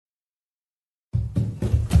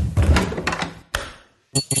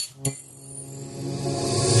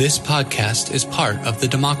This podcast is part of the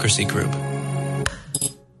Democracy Group.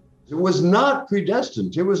 It was not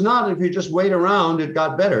predestined. It was not, if you just wait around, it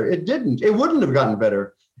got better. It didn't. It wouldn't have gotten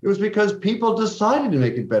better. It was because people decided to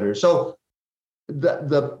make it better. So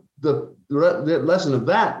the lesson of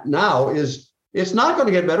that now is it's not going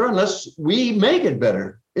to get better unless we make it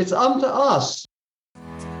better. It's up to us.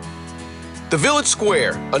 The Village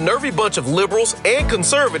Square, a nervy bunch of liberals and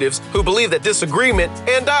conservatives who believe that disagreement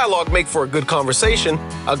and dialogue make for a good conversation,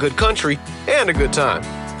 a good country, and a good time.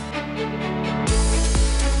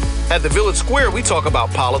 At the Village Square, we talk about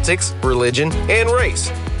politics, religion, and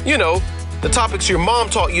race. You know, the topics your mom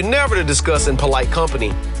taught you never to discuss in polite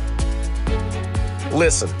company.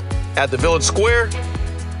 Listen, at the Village Square,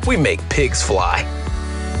 we make pigs fly.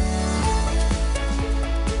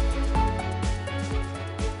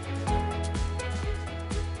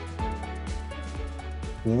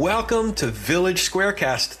 Welcome to Village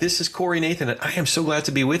Squarecast. This is Corey Nathan, and I am so glad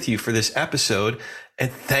to be with you for this episode.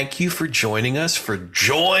 And thank you for joining us for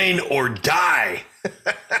Join or Die.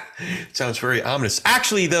 Sounds very ominous.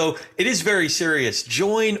 Actually, though, it is very serious.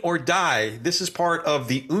 Join or Die. This is part of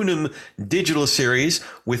the Unum digital series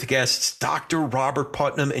with guests Dr. Robert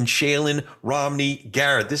Putnam and Shaylyn Romney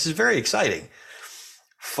Garrett. This is very exciting.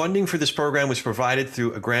 Funding for this program was provided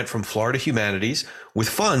through a grant from Florida Humanities with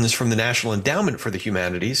funds from the National Endowment for the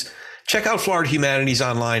Humanities. Check out Florida Humanities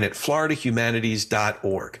online at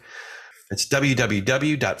floridahumanities.org. It's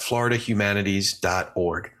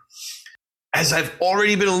www.floridahumanities.org. As I've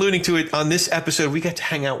already been alluding to it on this episode, we get to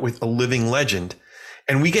hang out with a living legend,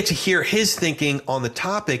 and we get to hear his thinking on the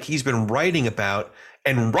topic he's been writing about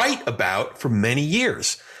and write about for many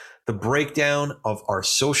years. The breakdown of our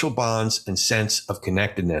social bonds and sense of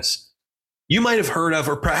connectedness. You might have heard of,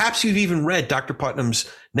 or perhaps you've even read Dr. Putnam's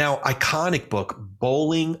now iconic book,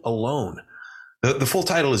 Bowling Alone. The full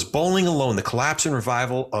title is Bowling Alone, The Collapse and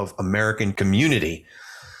Revival of American Community.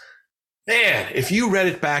 Man, if you read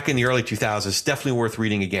it back in the early 2000s, it's definitely worth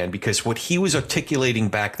reading again, because what he was articulating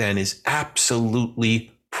back then is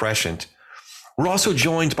absolutely prescient. We're also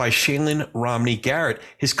joined by Shaylyn Romney Garrett,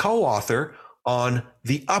 his co-author on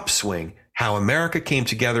The Upswing, How America Came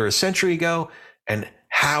Together a Century Ago and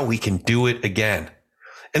How We Can Do It Again.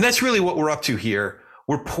 And that's really what we're up to here.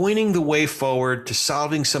 We're pointing the way forward to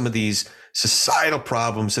solving some of these societal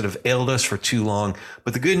problems that have ailed us for too long.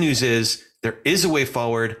 But the good news is there is a way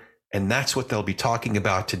forward, and that's what they'll be talking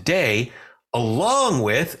about today, along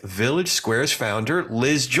with Village Square's founder,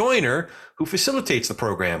 Liz Joyner, who facilitates the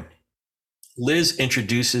program. Liz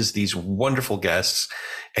introduces these wonderful guests,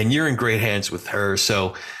 and you're in great hands with her.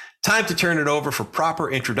 So time to turn it over for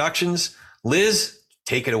proper introductions. Liz,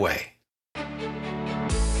 take it away.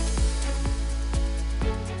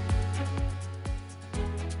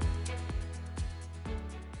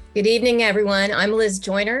 Good evening, everyone. I'm Liz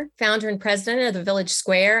Joyner, founder and president of the Village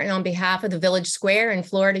Square. And on behalf of the Village Square and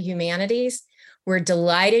Florida Humanities, we're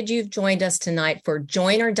delighted you've joined us tonight for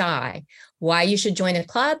Join or Die, why you should join a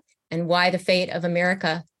club and why the fate of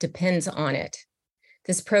America depends on it.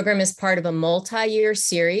 This program is part of a multi-year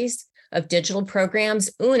series of digital programs,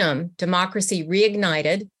 Unum, Democracy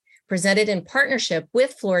Reignited, presented in partnership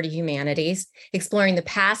with Florida Humanities, exploring the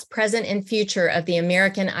past, present, and future of the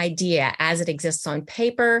American idea as it exists on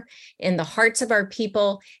paper, in the hearts of our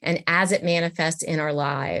people, and as it manifests in our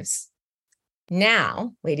lives.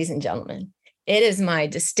 Now, ladies and gentlemen, it is my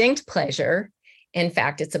distinct pleasure, in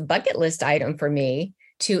fact, it's a bucket list item for me,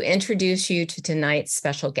 to introduce you to tonight's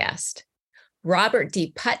special guest. Robert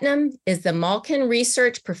D. Putnam is the Malkin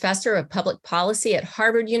Research Professor of Public Policy at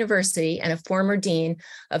Harvard University and a former dean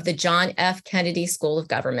of the John F. Kennedy School of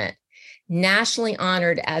Government. Nationally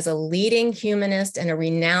honored as a leading humanist and a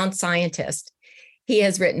renowned scientist, he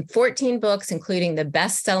has written 14 books, including the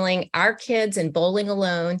best-selling Our Kids and Bowling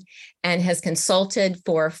Alone, and has consulted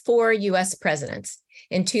for 4 U.S. presidents.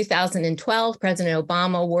 In 2012, President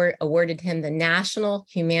Obama awarded him the National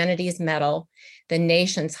Humanities Medal, the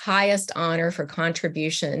nation's highest honor for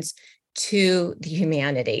contributions to the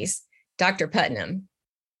humanities. Dr. Putnam,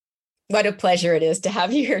 what a pleasure it is to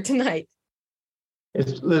have you here tonight.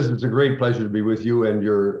 Liz, it's a great pleasure to be with you and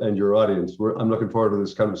your audience. I'm looking forward to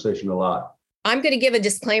this conversation a lot. I'm going to give a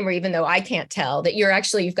disclaimer, even though I can't tell, that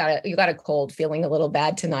you've got a cold, feeling a little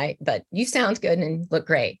bad tonight, but you sound good and look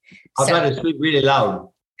great. I'll try to speak really loud.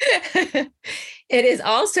 It is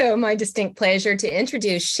also my distinct pleasure to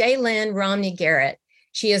introduce Shaylyn Romney Garrett.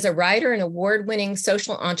 She is a writer and award-winning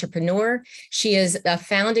social entrepreneur. She is a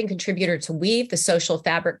founding contributor to Weave, the Social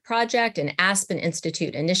Fabric Project, and Aspen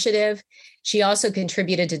Institute Initiative. She also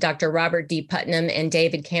contributed to Dr. Robert D. Putnam and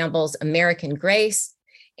David Campbell's American Grace.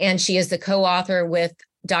 And she is the co-author with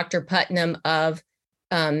Dr. Putnam of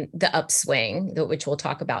the upswing, which we'll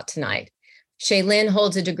talk about tonight. Shaylyn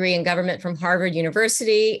holds a degree in government from Harvard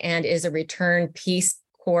University and is a returned Peace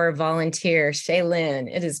Corps volunteer. Shaylyn,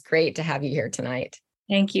 it is great to have you here tonight.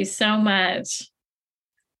 Thank you so much.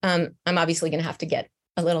 I'm obviously going to have to get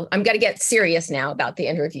I'm going to get serious now about the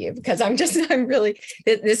interview because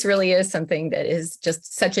this really is something that is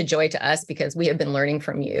just such a joy to us because we have been learning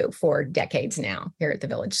from you for decades now here at the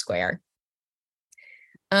Village Square.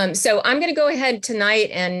 So I'm going to go ahead tonight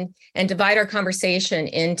and divide our conversation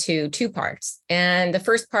into two parts. And the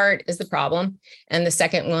first part is the problem. And the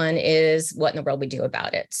second one is what in the world we do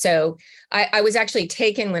about it. So I was actually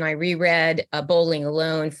taken when I reread Bowling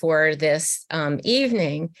Alone for this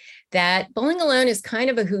evening, that Bowling Alone is kind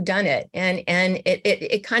of a whodunit. And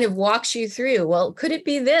it kind of walks you through, well, could it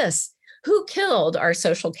be this? Who killed our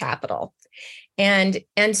social capital? And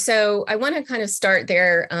so I want to kind of start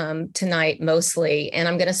there tonight mostly, and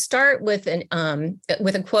I'm going to start with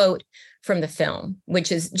a quote from the film,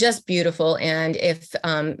 which is just beautiful. And if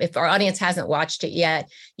our audience hasn't watched it yet,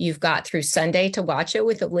 you've got through Sunday to watch it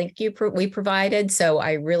with the link we provided. So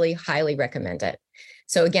I really highly recommend it.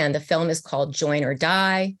 So again, the film is called Join or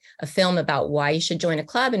Die, a film about why you should join a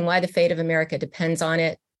club and why the fate of America depends on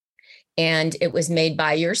it. And it was made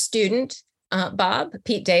by your student, Bob,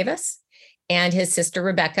 Pete Davis, and his sister,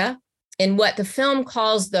 Rebecca, in what the film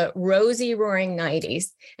calls the rosy roaring 90s.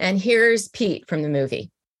 And here's Pete from the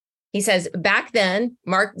movie. He says, back then,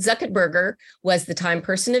 Mark Zuckerberg was the Time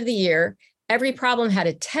Person of the Year. Every problem had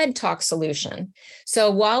a TED Talk solution.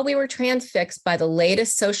 So while we were transfixed by the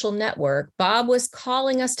latest social network, Bob was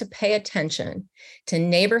calling us to pay attention to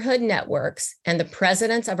neighborhood networks and the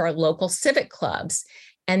presidents of our local civic clubs.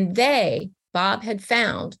 And they, Bob had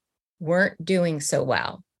found, weren't doing so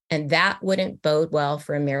well. And that wouldn't bode well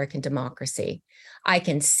for American democracy. I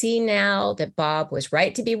can see now that Bob was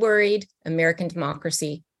right to be worried. American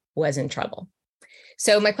democracy was in trouble.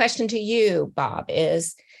 So my question to you, Bob,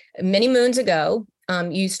 is many moons ago,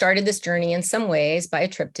 you started this journey in some ways by a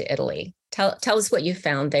trip to Italy. Tell us what you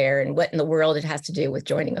found there and what in the world it has to do with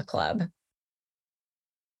joining a club.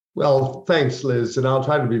 Well, thanks, Liz, and I'll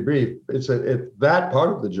try to be brief. It's that part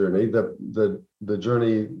of the journey, the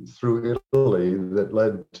journey through Italy that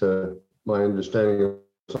led to my understanding of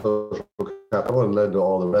social capital and led to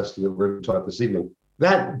all the rest of it we're going to talk about this evening.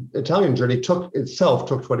 That Italian journey took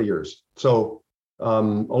 20 years. So a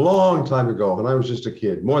long time ago, when I was just a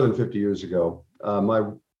kid, more than 50 years ago, my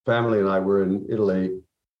family and I were in Italy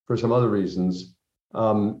for some other reasons.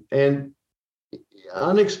 And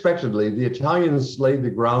unexpectedly, the Italians laid the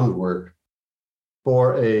groundwork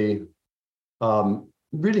for a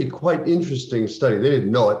really quite interesting study. They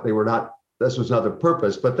didn't know it. This was not their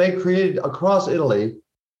purpose, but they created across Italy,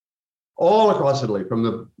 all across Italy, from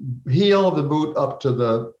the heel of the boot up to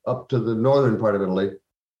the northern part of Italy,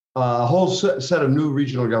 a whole set of new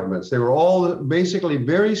regional governments. They were all basically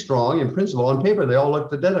very strong in principle. On paper, they all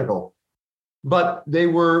looked identical, but they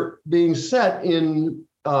were being set in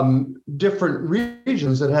different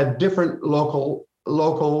regions that had different local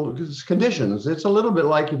conditions. It's a little bit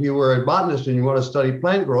like if you were a botanist and you want to study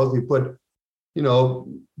plant growth, you put,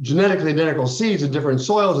 genetically identical seeds in different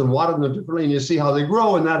soils and water them differently, and you see how they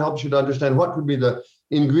grow, and that helps you to understand what could be the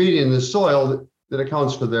ingredient in the soil that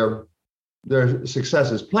accounts for their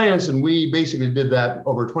success as plants. And we basically did that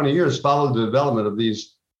over 20 years, followed the development of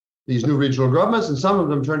these new regional governments, and some of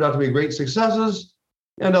them turned out to be great successes,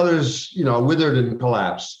 and others, withered and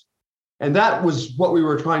collapsed. And that was what we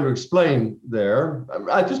were trying to explain there.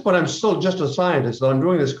 At this point, I'm still just a scientist, and I'm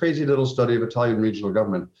doing this crazy little study of Italian regional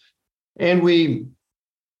government. And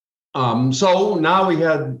so now we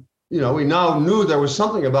had, we now knew there was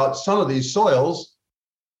something about some of these soils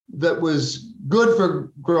that was good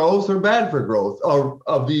for growth or bad for growth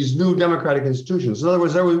of these new democratic institutions. In other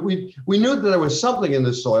words, we knew that there was something in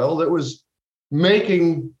the soil that was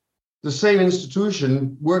making the same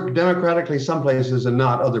institution work democratically some places and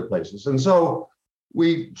not other places. And so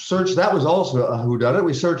we searched, that was also a whodunit.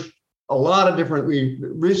 We searched a lot of different, we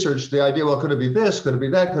researched the idea, well, could it be this? Could it be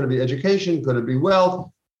that? Could it be education? Could it be wealth?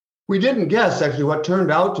 We didn't guess actually what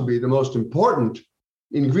turned out to be the most important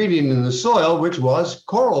ingredient in the soil, which was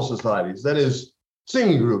choral societies, that is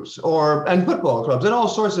singing groups and football clubs and all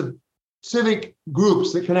sorts of civic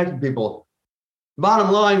groups that connected people.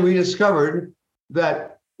 Bottom line, we discovered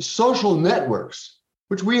that social networks,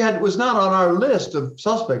 which was not on our list of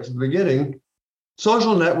suspects at the beginning,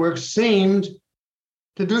 social networks seemed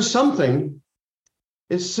to do something.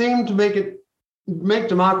 It seemed to make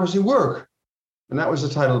democracy work. And that was the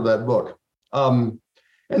title of that book. And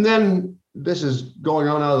then this is going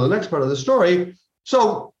on out of the next part of the story.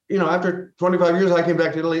 So, after 25 years, I came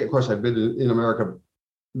back to Italy. Of course, I'd been in America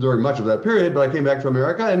during much of that period, but I came back to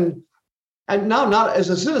America, and now, not as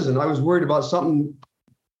a citizen, I was worried about something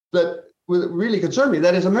that really concerned me,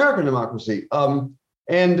 that is American democracy.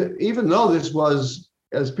 And even though this was,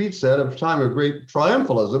 as Pete said, a time of great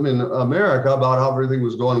triumphalism in America about how everything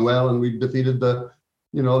was going well and we defeated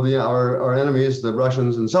our enemies, the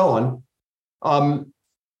Russians and so on,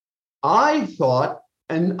 I thought,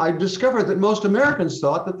 and I discovered that most Americans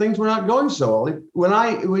thought that things were not going so well. When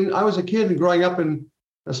I was a kid and growing up in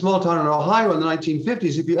a small town in Ohio in the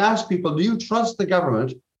 1950s, if you ask people, do you trust the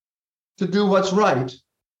government to do what's right?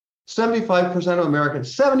 75% of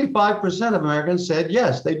Americans said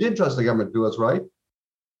yes, they did trust the government to do what's right.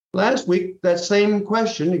 Last week, that same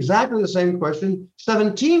question, exactly the same question,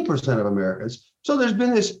 17% of Americans. So there's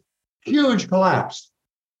been this huge collapse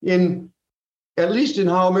at least in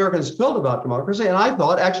how Americans felt about democracy. And I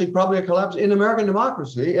thought actually probably a collapse in American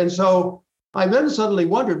democracy. And so I then suddenly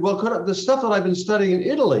wondered, well, could the stuff that I've been studying in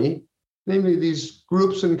Italy, namely these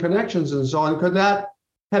groups and connections and so on, could that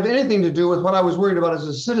have anything to do with what I was worried about as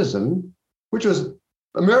a citizen, which was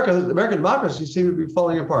American democracy seemed to be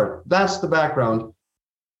falling apart. That's the background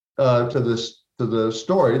to the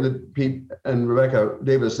story that Pete and Rebecca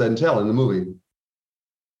Davis then tell in the movie.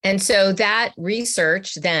 And so that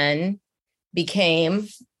research then became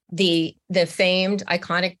the famed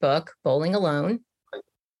iconic book, Bowling Alone.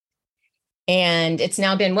 And it's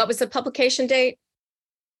now been, what was the publication date?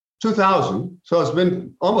 2000. So it's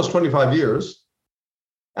been almost 25 years.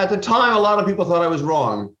 At the time, a lot of people thought I was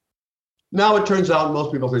wrong. Now it turns out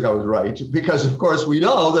most people think I was right, because of course we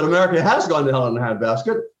know that America has gone to hell in a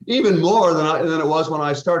handbasket, even more than it was when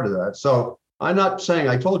I started that. So I'm not saying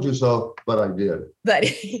I told you so, but I did.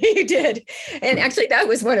 But you did. And actually, that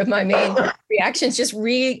was one of my main reactions, just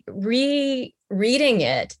rereading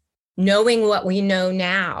it, knowing what we know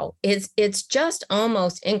now. It's just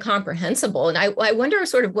almost incomprehensible. And I wonder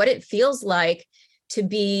sort of what it feels like to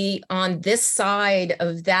be on this side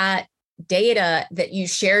of that data that you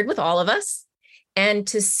shared with all of us and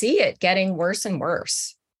to see it getting worse and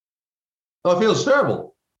worse. Oh, it feels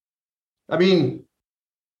terrible. I mean,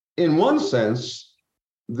 in one sense,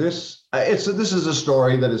 this is a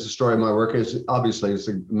story that is the story of my work. It's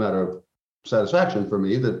a matter of satisfaction for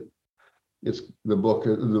me that the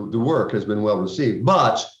work has been well received.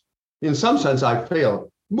 But in some sense, I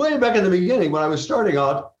failed. Way back in the beginning, when I was starting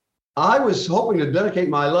out, I was hoping to dedicate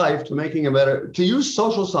my life to use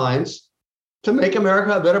social science to make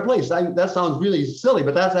America a better place. That sounds really silly,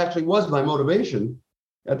 but that actually was my motivation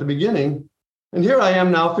at the beginning. And here I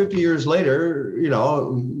am now 50 years later,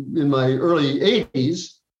 in my early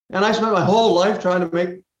 80s, and I spent my whole life trying to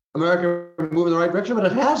make America move in the right direction, but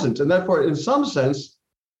it hasn't. And therefore, in some sense,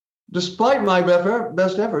 despite my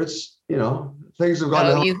best efforts, things have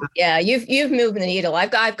gone. You've moved the needle. I'm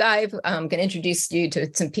going to introduce you to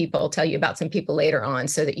some people, tell you about some people later on,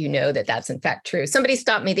 so that you know that that's in fact true. Somebody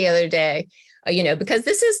stopped me the other day, because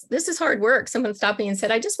this is hard work. Someone stopped me and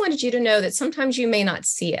said, I just wanted you to know that sometimes you may not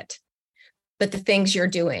see it, but the things you're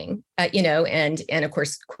doing, and of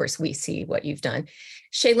course we see what you've done.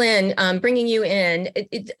 Shaylyn, bringing you in.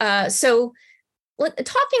 So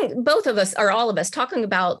talking, both of us or all of us talking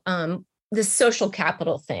about the social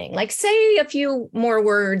capital thing, like say a few more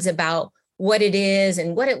words about what it is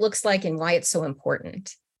and what it looks like and why it's so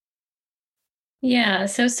important. Yeah.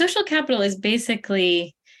 So social capital is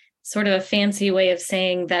basically sort of a fancy way of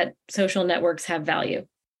saying that social networks have value.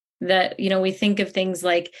 That, we think of things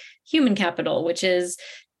like human capital, which is,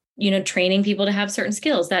 training people to have certain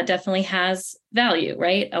skills. That definitely has value,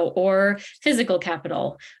 right? Or physical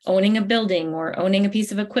capital, owning a building or owning a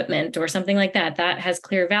piece of equipment or something like that. That has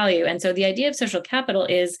clear value. And so the idea of social capital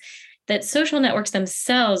is that social networks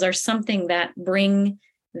themselves are something that bring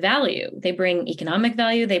value. They bring economic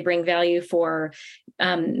value. They bring value for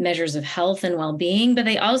measures of health and well-being, but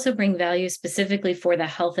they also bring value specifically for the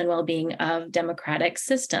health and well-being of democratic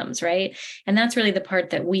systems, right? And that's really the part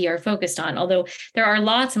that we are focused on. Although there are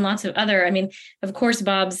lots and lots of other, of course,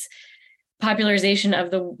 Bob's popularization of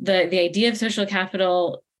the idea of social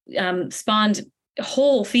capital spawned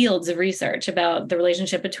whole fields of research about the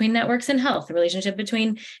relationship between networks and health, the relationship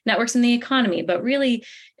between networks and the economy, but really,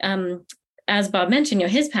 as Bob mentioned,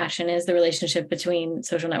 his passion is the relationship between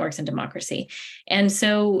social networks and democracy. And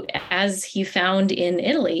so as he found in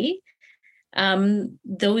Italy,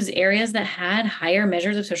 those areas that had higher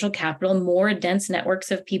measures of social capital, more dense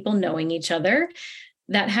networks of people knowing each other,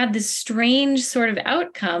 that had this strange sort of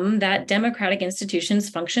outcome that democratic institutions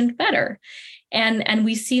functioned better. And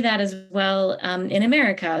we see that as well in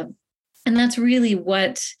America. And that's really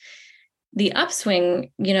what the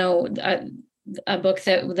upswing, a book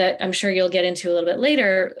that I'm sure you'll get into a little bit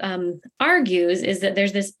later, argues is that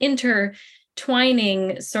there's this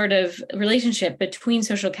intertwining sort of relationship between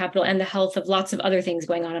social capital and the health of lots of other things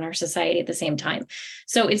going on in our society at the same time.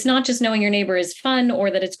 So it's not just knowing your neighbor is fun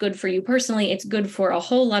or that it's good for you personally, it's good for a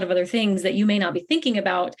whole lot of other things that you may not be thinking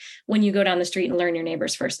about when you go down the street and learn your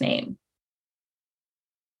neighbor's first name.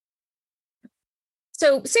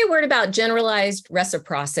 So say a word about generalized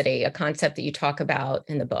reciprocity, a concept that you talk about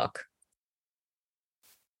in the book.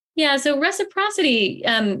 Yeah, so reciprocity,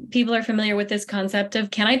 people are familiar with this concept of,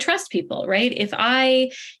 can I trust people, right? If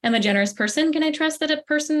I am a generous person, can I trust that a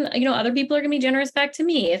person, other people are going to be generous back to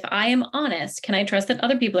me? If I am honest, can I trust that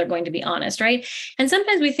other people are going to be honest, right? And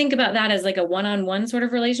sometimes we think about that as like a one-on-one sort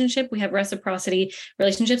of relationship. We have reciprocity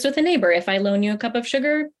relationships with a neighbor. If I loan you a cup of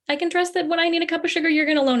sugar, I can trust that when I need a cup of sugar, you're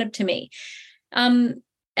going to loan it to me.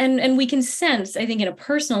 And we can sense, I think, in a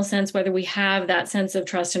personal sense, whether we have that sense of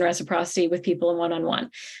trust and reciprocity with people in one-on-one.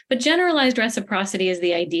 But generalized reciprocity is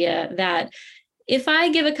the idea that if I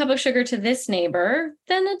give a cup of sugar to this neighbor,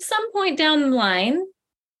 then at some point down the line,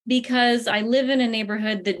 because I live in a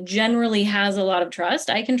neighborhood that generally has a lot of trust,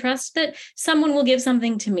 I can trust that someone will give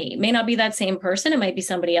something to me. It may not be that same person. It might be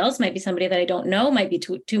somebody else, might be somebody that I don't know, might be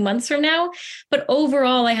two months from now. But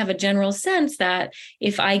overall, I have a general sense that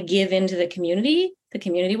if I give into the community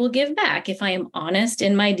will give back. If I am honest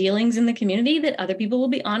in my dealings in the community, that other people will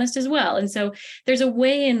be honest as well. And so there's a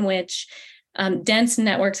way in which dense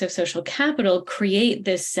networks of social capital create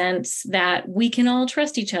this sense that we can all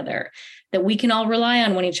trust each other, that we can all rely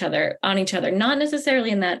on each other, not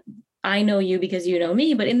necessarily in that I know you because you know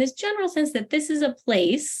me, but in this general sense that this is a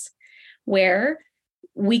place where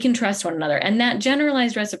we can trust one another. And that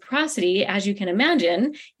generalized reciprocity, as you can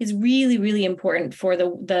imagine, is really, really important for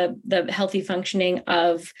the healthy functioning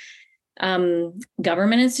of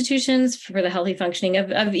government institutions, for the healthy functioning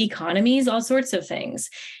of economies, all sorts of things.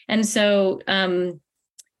 And so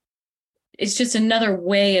it's just another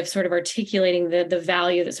way of sort of articulating the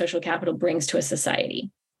value that social capital brings to a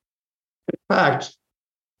society. In fact,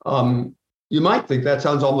 you might think that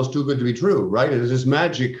sounds almost too good to be true, right? It is this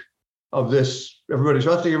magic of this, everybody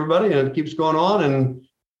trusting everybody, and it keeps going on. And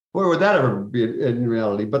where would that ever be in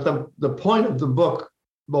reality? But the point of the book,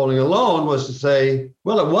 Bowling Alone, was to say,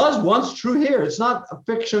 well, it was once true here. It's not a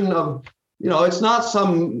fiction of, it's not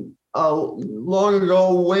some long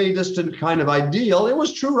ago, way distant kind of ideal. It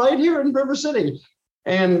was true right here in River City.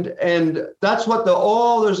 And that's what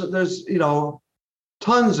there's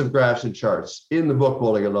tons of graphs and charts in the book,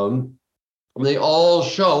 Bowling Alone. They all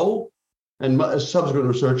show, and subsequent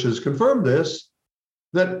research has confirmed this,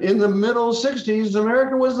 that in the middle 60s,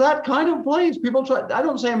 America was that kind of place. People try, I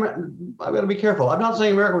don't say, I've got to be careful. I'm not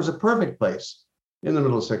saying America was a perfect place in the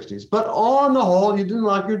middle 60s, but on the whole, you didn't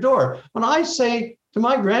lock your door. When I say to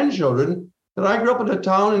my grandchildren that I grew up in a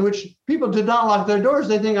town in which people did not lock their doors,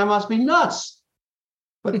 they think I must be nuts.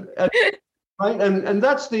 But right, and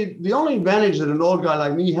that's the only advantage that an old guy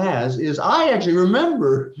like me has is I actually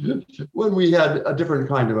remember when we had a different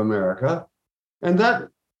kind of America. And that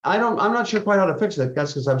I'm not sure quite how to fix it.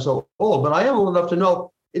 That's because I'm so old, but I am old enough to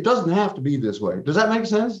know it doesn't have to be this way. Does that make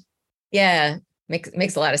sense? Yeah,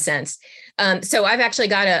 makes a lot of sense. So I've actually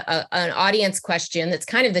got an audience question that's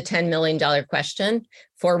kind of the $10 million question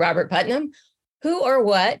for Robert Putnam. Who or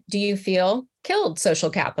what do you feel killed social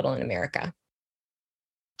capital in America?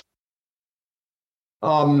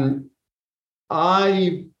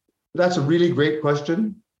 That's a really great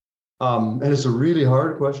question. And it's a really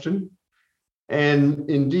hard question. And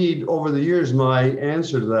indeed, over the years, my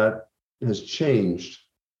answer to that has changed.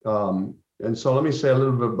 And so let me say a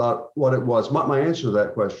little bit about what it was. My answer to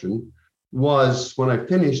that question was when I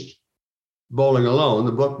finished Bowling Alone,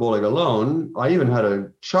 the book Bowling Alone, I even had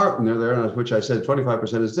a chart in there which I said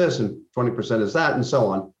 25% is this and 20% is that and so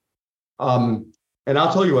on. And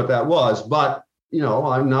I'll tell you what that was. But,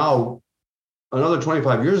 I'm now, another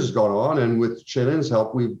 25 years has gone on. And with Shaylyn's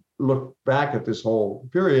help, we've looked back at this whole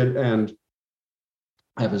period and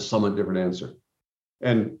I have a somewhat different answer.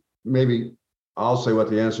 And maybe I'll say what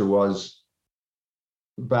the answer was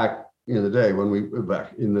back in the day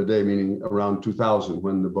meaning around 2000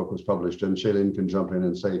 when the book was published, and Shaylyn can jump in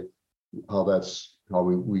and say how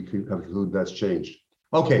we conclude that's changed.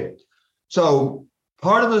 Okay, so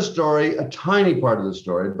part of the story, a tiny part of the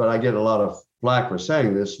story, but I get a lot of flack for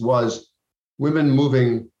saying this, was women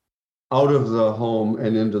moving out of the home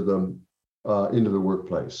and into the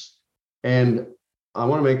workplace. And I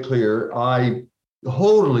want to make clear, I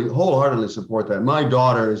wholeheartedly support that. My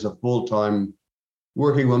daughter is a full-time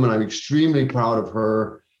working woman. I'm extremely proud of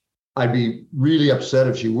her. I'd be really upset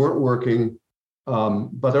if she weren't working,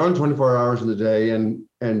 but there aren't 24 hours in the day.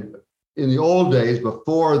 And in the old days,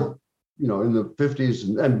 before, in the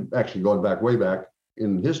 50s and actually going back way back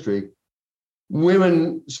in history,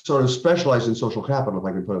 women sort of specialized in social capital, if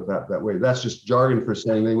I can put it that way. That's just jargon for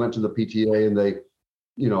saying they went to the PTA and they,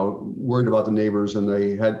 worried about the neighbors, and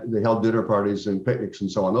they held dinner parties and picnics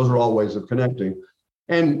and so on. Those are all ways of connecting.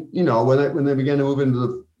 And, when they began to move into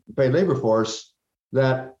the paid labor force,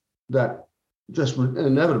 that just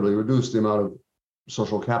inevitably reduced the amount of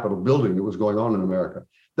social capital building that was going on in America.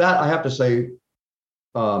 That, I have to say,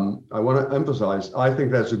 I want to emphasize, I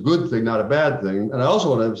think that's a good thing, not a bad thing. And I also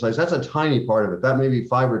want to emphasize that's a tiny part of it. That may be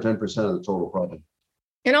 5 or 10% of the total problem.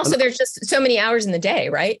 And also, there's just so many hours in the day,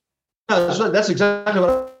 right? Yeah, that's exactly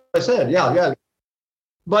what I said. Yeah.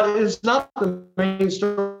 But it's not the main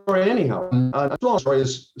story anyhow. The small story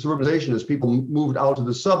is suburbanization. As people moved out to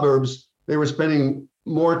the suburbs, they were spending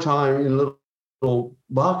more time in little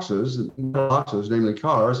boxes, namely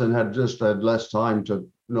cars, and had less time to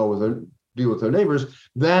deal with their neighbors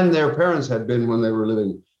than their parents had been when they were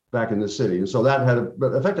living back in the city. And so that had an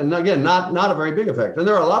effect. And again, not a very big effect. And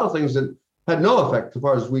there are a lot of things that had no effect as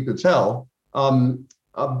far as we could tell.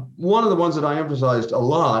 One of the ones that I emphasized a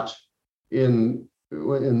lot in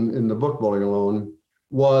the book Bowling Alone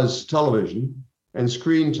was television and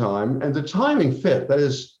screen time, and the timing fit. That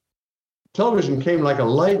is, television came like a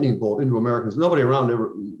lightning bolt into Americans. Nobody around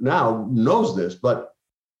now knows this, but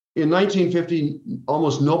in 1950,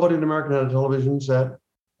 almost nobody in America had a television set,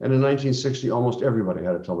 and in 1960, almost everybody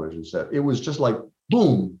had a television set. It was just like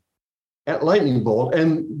boom, at lightning bolt,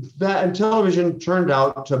 and television turned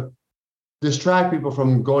out to distract people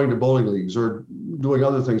from going to bowling leagues or doing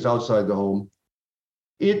other things outside the home.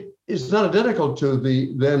 It is not identical to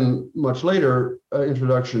the then much later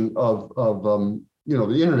introduction of the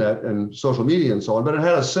internet and social media and so on, but it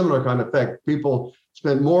had a similar kind of effect. People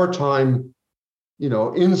spent more time,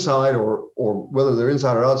 inside or whether they're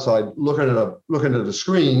inside or outside, looking at a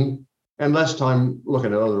screen, and less time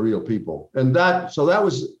looking at other real people. And I thought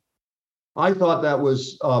that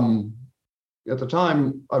was. At the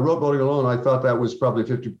time I wrote Bowling Alone, I thought that was probably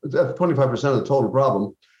 25% of the total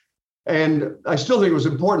problem. And I still think it was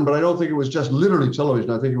important, but I don't think it was just literally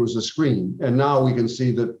television. I think it was the screen. And now we can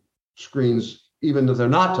see that screens, even if they're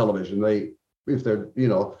not television,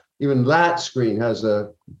 even that screen has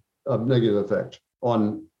a negative effect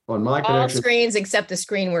on my connection. All screens except the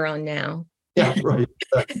screen we're on now. Yeah, right.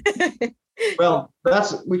 Well,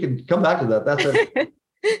 we can come back to that. That's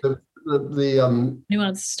the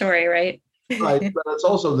nuanced story, right? Right, but it's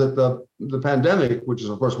also that the pandemic, which is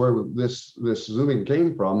of course where this Zooming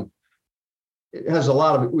came from, it has a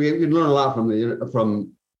lot of. We learn a lot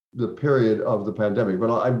from the period of the pandemic.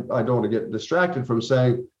 But I don't want to get distracted from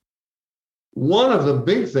saying one of the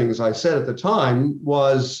big things I said at the time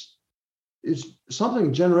was it's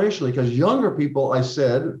something generationally, because younger people, I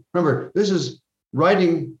said, remember, this is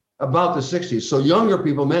writing about the 60s, so younger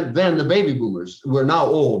people meant then the baby boomers, who are now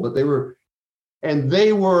old, but they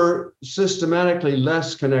were systematically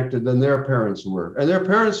less connected than their parents were. And their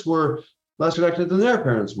parents were less connected than their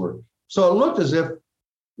parents were. So it looked as if,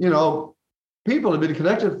 people had been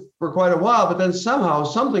connected for quite a while, but then somehow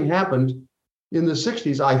something happened in the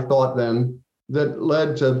 60s, I thought then, that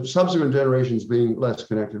led to subsequent generations being less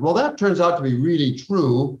connected. Well, that turns out to be really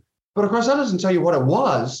true. But of course, that doesn't tell you what it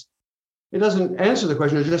was. It doesn't answer the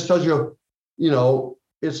question. It just tells you,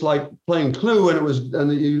 it's like playing Clue,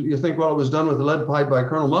 and you think, well, it was done with a lead pipe by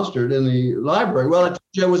Colonel Mustard in the library. Well,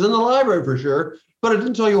 it was in the library for sure, but it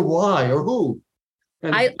didn't tell you why or who.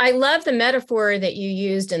 And I love the metaphor that you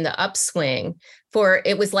used in the upswing, for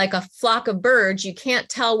it was like a flock of birds. You can't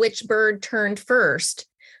tell which bird turned first,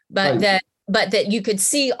 but right. that you could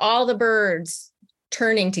see all the birds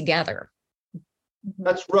turning together.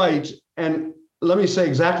 That's right. And let me say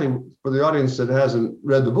exactly for the audience that hasn't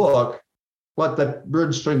read the book, what that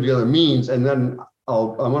birds string together means, and then I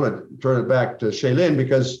want to turn it back to Shaylyn,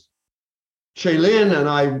 because Shaylyn and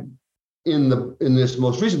I, in this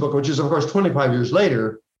most recent book, which is of course 25 years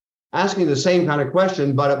later, asking the same kind of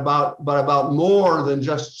question, but about more than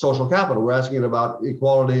just social capital. We're asking it about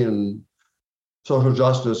equality and social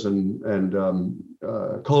justice and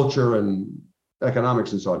culture and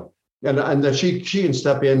economics and so on, and that she can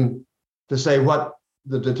step in to say what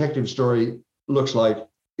the detective story looks like.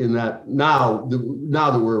 In that now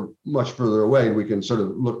that we're much further away, we can sort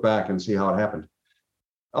of look back and see how it happened.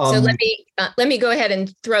 So let me go ahead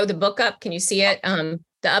and throw the book up. Can you see it? The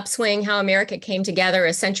Upswing: How America Came Together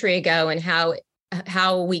a Century Ago and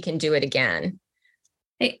How We Can Do It Again.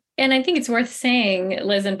 And I think it's worth saying,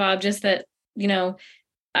 Liz and Bob, just that the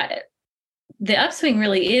upswing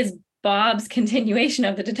really is Bob's continuation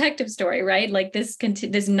of the detective story, right? Like this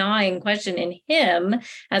gnawing question in him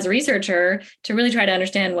as a researcher to really try to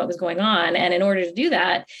understand what was going on. And in order to do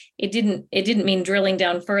that, it didn't mean drilling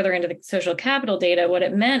down further into the social capital data. What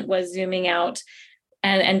it meant was zooming out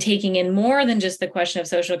and taking in more than just the question of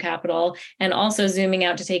social capital, and also zooming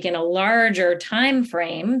out to take in a larger time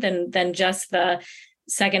frame than just the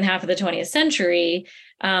second half of the 20th century.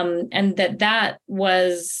 And that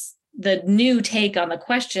was the new take on the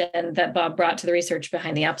question that Bob brought to the research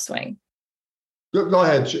behind the upswing. Go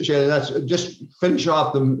ahead, Shaylyn. That's just finish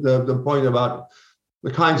off the point about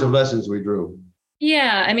the kinds of lessons we drew.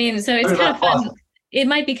 Yeah, I mean, so it's kind of fun. It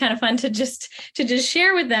might be kind of fun to just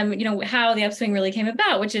share with them, how the upswing really came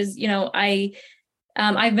about, which is,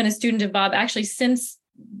 I've been a student of Bob actually since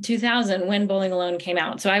 2000 when Bowling Alone came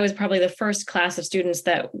out. So I was probably the first class of students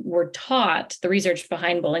that were taught the research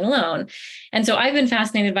behind Bowling Alone. And so I've been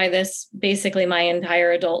fascinated by this basically my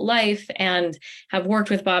entire adult life, and have worked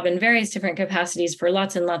with Bob in various different capacities for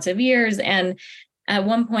lots and lots of years. And at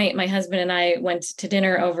one point, my husband and I went to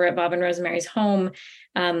dinner over at Bob and Rosemary's home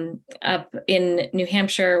up in New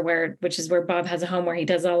Hampshire, which is where Bob has a home where he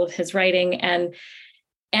does all of his writing. And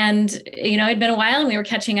it'd been a while and we were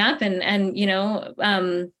catching up,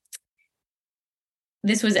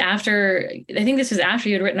 this was after you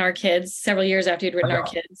had written Our Kids, several years after you'd written Our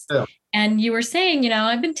Kids. Yeah. And you were saying,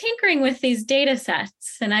 I've been tinkering with these data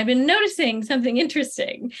sets and I've been noticing something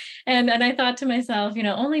interesting. And I thought to myself,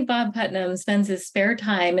 only Bob Putnam spends his spare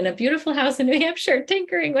time in a beautiful house in New Hampshire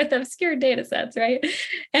tinkering with obscure data sets, right?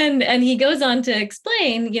 And he goes on to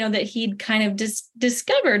explain, that he'd kind of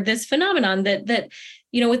discovered this phenomenon that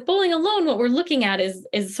with Bowling Alone, what we're looking at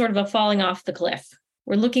is sort of a falling off the cliff.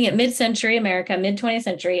 We're looking at mid-century America, mid-20th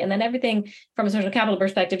century, and then everything from a social capital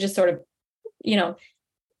perspective just sort of,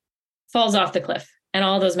 falls off the cliff and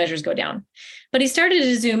all those measures go down. But he started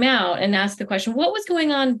to zoom out and ask the question, what was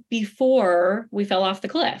going on before we fell off the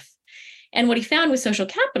cliff? And what he found with social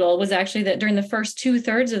capital was actually that during the first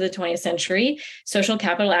 2/3 of the 20th century, social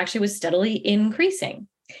capital actually was steadily increasing.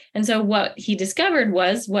 And so what he discovered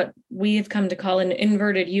was what we have come to call an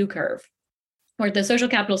inverted U curve, where the social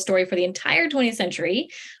capital story for the entire 20th century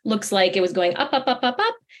looks like it was going up, up, up, up,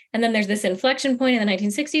 up. And then there's this inflection point in the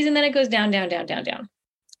 1960s, and then it goes down, down, down, down, down.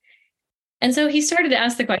 And so he started to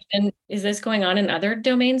ask the question, is this going on in other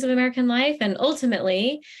domains of American life? And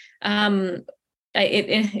ultimately, what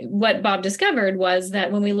Bob discovered was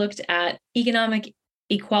that when we looked at economic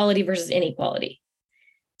equality versus inequality,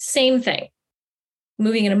 same thing,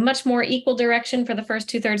 moving in a much more equal direction for the first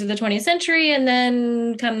 2/3 of the 20th century. And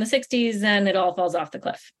then come the 60s, and it all falls off the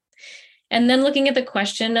cliff. And then looking at the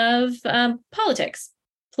question of politics,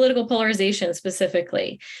 political polarization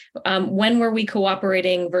specifically. When were we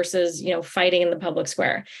cooperating versus, fighting in the public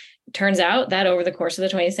square? It turns out that over the course of the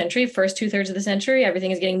 20th century, first 2/3 of the century,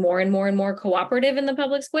 everything is getting more and more and more cooperative in the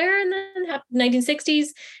public square. And then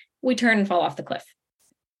 1960s, we turn and fall off the cliff.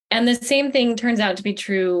 And the same thing turns out to be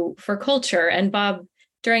true for culture. And Bob,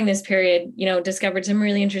 during this period, discovered some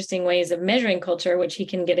really interesting ways of measuring culture, which he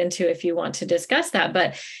can get into if you want to discuss that.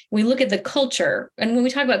 But we look at the culture, and when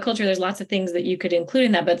we talk about culture, there's lots of things that you could include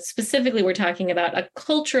in that. But specifically, we're talking about a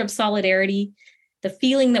culture of solidarity, the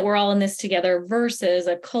feeling that we're all in this together, versus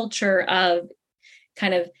a culture of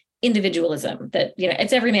kind of individualism, that,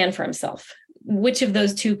 it's every man for himself. Which of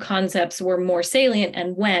those two concepts were more salient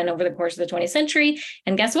and when over the course of the 20th century?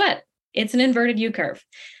 And guess what? It's an inverted U curve.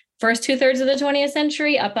 First 2/3 of the 20th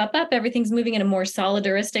century, up, up, up, everything's moving in a more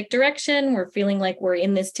solidaristic direction. We're feeling like we're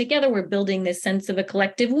in this together. We're building this sense of a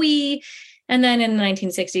collective we. And then in the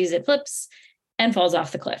 1960s, it flips and falls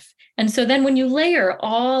off the cliff. And so then when you layer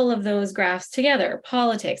all of those graphs together,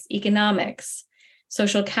 politics, economics,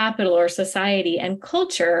 social capital or society, and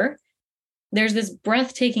culture, there's this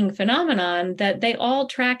breathtaking phenomenon that they all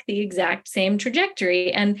track the exact same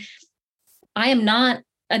trajectory. And I am not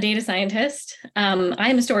a data scientist.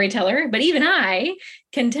 I'm a storyteller, but even I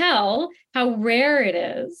can tell how rare it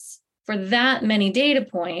is for that many data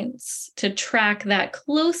points to track that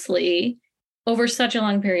closely over such a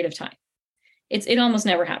long period of time. It almost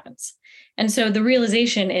never happens. And so the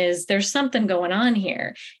realization is there's something going on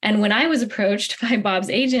here. And when I was approached by Bob's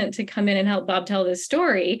agent to come in and help Bob tell this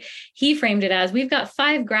story, he framed it as, we've got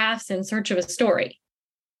 5 graphs in search of a story.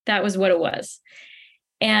 That was what it was.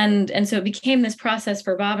 And so it became this process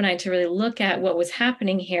for Bob and I to really look at what was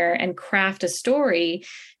happening here and craft a story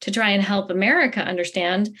to try and help America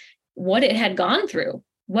understand what it had gone through,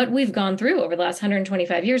 what we've gone through over the last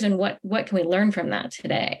 125 years, and what can we learn from that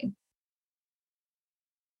today.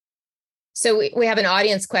 So we have an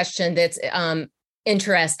audience question that's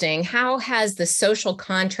interesting. How has the social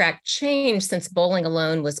contract changed since Bowling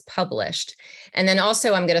Alone was published? And then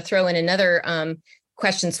also, I'm going to throw in another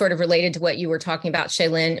question sort of related to what you were talking about,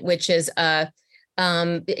 Shaylyn, which is, do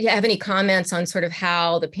you have any comments on sort of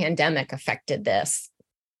how the pandemic affected this?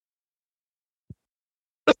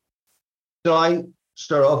 So I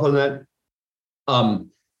start off on that.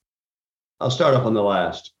 I'll start off on the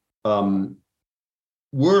last.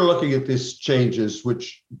 We're looking at these changes,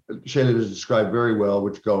 which Shaylyn has described very well,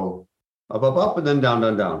 which go up, up, up, and then down,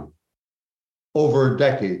 down, down over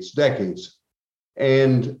decades.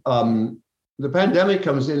 And the pandemic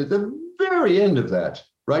comes in at the very end of that,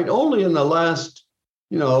 right? Only in the last,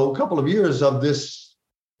 couple of years of this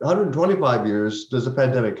 125 years does the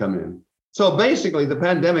pandemic come in. So basically, the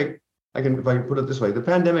pandemic, if I can put it this way, the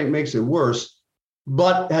pandemic makes it worse,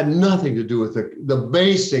 but had nothing to do with the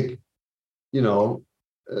basic,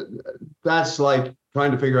 that's like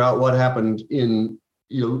trying to figure out what happened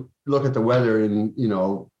you look at the weather in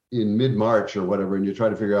mid-March or whatever, and you try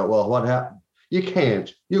to figure out, well, what happened? You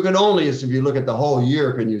can't. You can only, if you look at the whole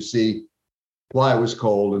year, can you see why it was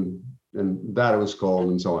cold and that it was cold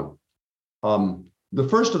and so on. The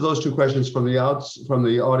first of those two questions from the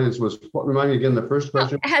audience was, remind me again, the first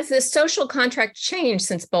question? Has the social contract changed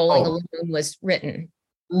since Bowling Alone was written?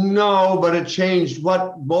 No, but it changed.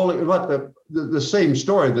 The same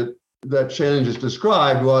story that Shaylyn just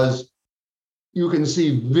described was, you can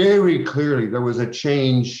see very clearly there was a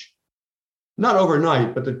change, not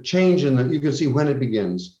overnight, but the change you can see when it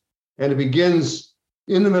begins. And it begins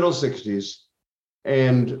in the middle 60s.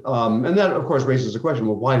 And that, of course, raises the question,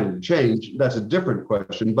 well, why did it change? That's a different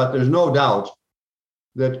question. But there's no doubt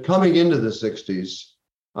that coming into the 60s,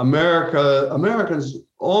 Americans,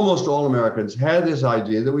 almost all Americans, had this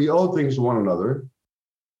idea that we owe things to one another.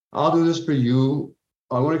 I'll do this for you.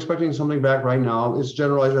 I'm expecting something back right now. It's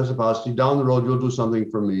generalized reciprocity. Down the road, you'll do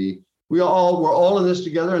something for me. We're all in this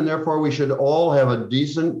together, and therefore we should all have a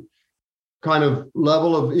decent kind of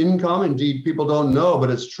level of income. Indeed, people don't know, but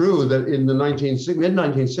it's true that in the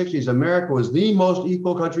mid-1960s, America was the most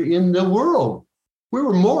equal country in the world. We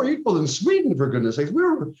were more equal than Sweden, for goodness sakes.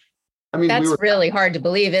 That's really hard to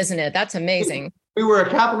believe, isn't it? That's amazing. We were a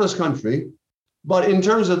capitalist country, but in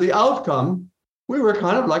terms of the outcome, we were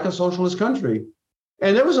kind of like a socialist country.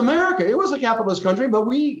 And it was America. It was a capitalist country, but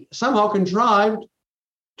we somehow contrived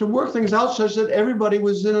to work things out such that everybody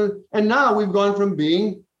was and now we've gone from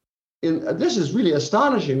being this is really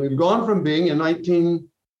astonishing. We've gone from being in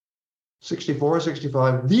 1964,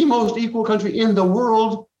 65, the most equal country in the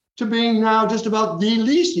world to being now just about the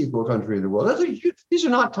least equal country in the world. These are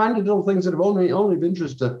not tiny little things that have only of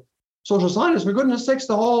interest to social scientists. For goodness sakes,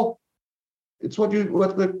 it's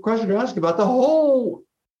what the question you're asking about, the whole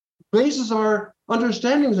basis of our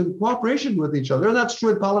understandings and cooperation with each other. And that's true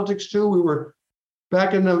in politics too. We were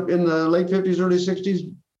back in the late 50s, early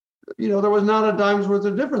 60s, there was not a dime's worth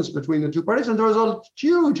of difference between the two parties. And there was a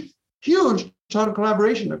huge ton of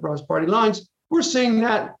collaboration across party lines. We're seeing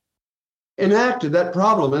that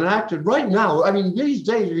problem enacted right now. I mean, these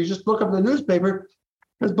days, if you just look up the newspaper,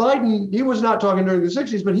 because Biden, he was not talking during the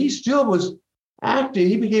 60s, but he still was active.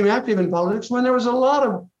 He became active in politics when there was a lot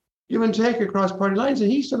of give and take across party lines. And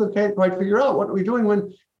he sort of can't quite figure out what we're doing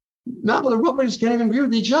when now the Republicans can't even agree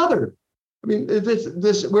with each other. I mean,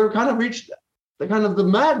 we're kind of reached the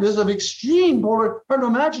madness of extreme hard to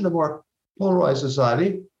imagine a more polarized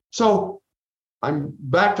society. So I'm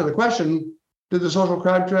back to the question, did the social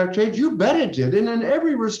contract change? You bet it did. And in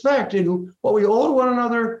every respect, in what we owe to one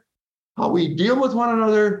another, how we deal with one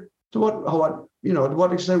another, to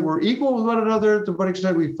what extent we're equal with one another, to what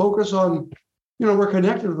extent we focus on, we're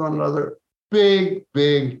connected with one another. Big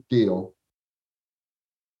deal.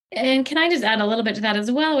 And can I just add a little bit to that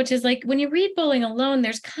as well, which is like when you read Bowling Alone,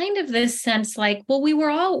 there's kind of this sense like, well, we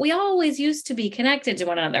always used to be connected to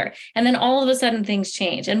one another. And then all of a sudden things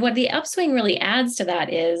change. And what the upswing really adds to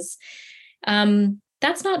that is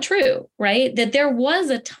that's not true, right? That there was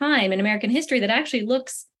a time in American history that actually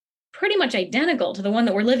looks pretty much identical to the one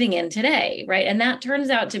that we're living in today, right? And that turns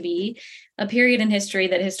out to be a period in history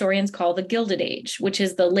that historians call the Gilded Age, which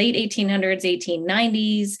is the late 1800s,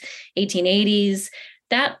 1890s, 1880s.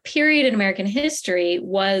 That period in American history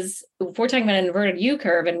was, if we're talking about an inverted U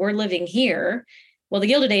curve and we're living here, well, the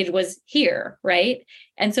Gilded Age was here, right?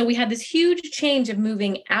 And so we had this huge change of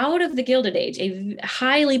moving out of the Gilded Age, a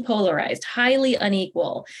highly polarized, highly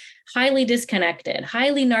unequal, highly disconnected,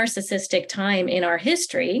 highly narcissistic time in our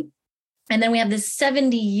history. And then we have this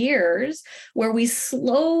 70 years where we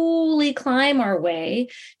slowly climb our way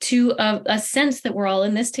to a sense that we're all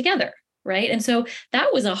in this together. right? And so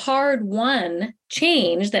that was a hard won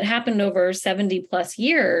change that happened over 70 plus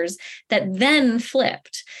years that then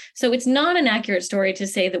flipped. So it's not an accurate story to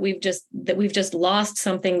say that we've just lost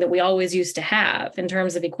something that we always used to have in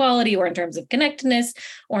terms of equality or in terms of connectedness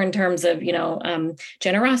or in terms of,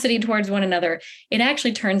 generosity towards one another. It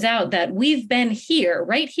actually turns out that we've been here,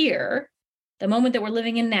 right here, the moment that we're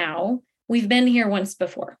living in now, we've been here once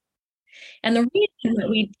before. And the reason that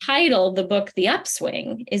we titled the book The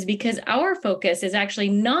Upswing is because our focus is actually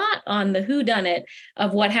not on the whodunit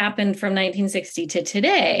of what happened from 1960 to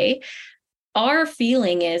today. Our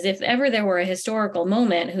feeling is if ever there were a historical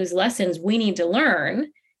moment whose lessons we need to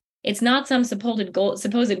learn, it's not some supposed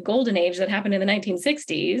golden age that happened in the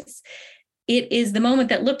 1960s. It is the moment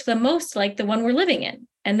that looked the most like the one we're living in.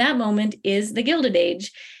 And that moment is the Gilded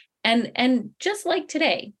Age. And just like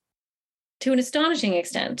today, to an astonishing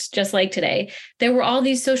extent, just like today, there were all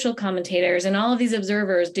these social commentators and all of these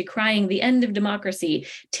observers decrying the end of democracy,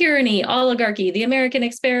 tyranny, oligarchy, the American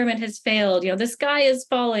experiment has failed, the sky is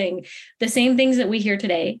falling. The same things that we hear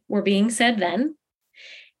today were being said then.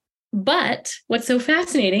 But what's so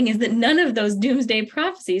fascinating is that none of those doomsday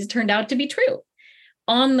prophecies turned out to be true.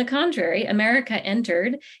 On the contrary, America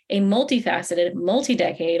entered a multifaceted,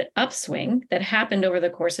 multi-decade upswing that happened over the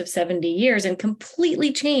course of 70 years and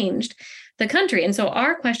completely changed the country. And so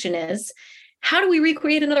our question is, how do we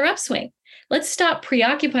recreate another upswing? Let's stop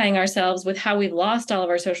preoccupying ourselves with how we've lost all of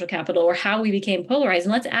our social capital or how we became polarized.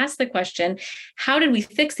 And let's ask the question, how did we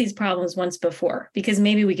fix these problems once before? Because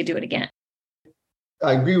maybe we could do it again.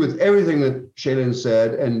 I agree with everything that Shaylyn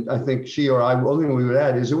said, and I think she or I, the only thing we would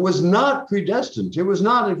add is it was not predestined. It was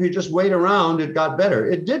not if you just wait around, it got better.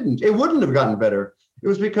 It didn't. It wouldn't have gotten better. It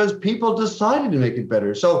was because people decided to make it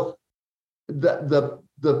better. So the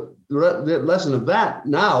lesson of that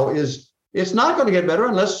now is it's not going to get better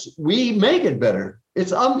unless we make it better.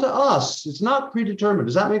 It's up to us. It's not predetermined.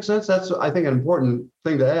 Does that make sense? That's, I think, an important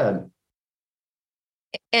thing to add.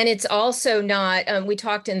 And it's also not, we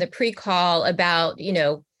talked in the pre-call about,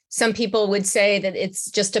 some people would say that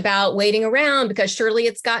it's just about waiting around because surely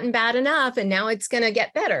it's gotten bad enough and now it's going to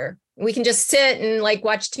get better. We can just sit and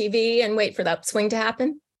watch TV and wait for the upswing to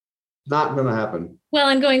happen. Not going to happen. Well,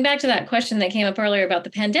 and going back to that question that came up earlier about the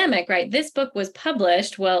pandemic, right? This book was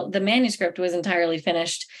published. Well, the manuscript was entirely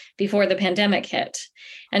finished before the pandemic hit.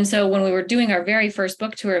 And so when we were doing our very first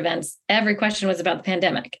book tour events, every question was about the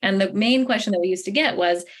pandemic. And the main question that we used to get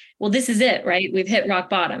was, well, this is it, right? We've hit rock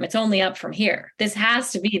bottom. It's only up from here. This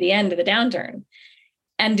has to be the end of the downturn.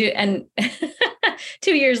 And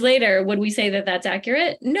 2 years later, would we say that that's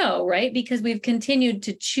accurate? No, right? Because we've continued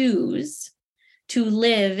to choose to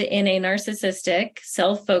live in a narcissistic,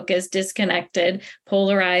 self-focused, disconnected,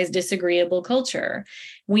 polarized, disagreeable culture.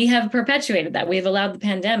 We have perpetuated that. We've allowed the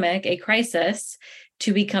pandemic, a crisis,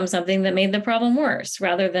 to become something that made the problem worse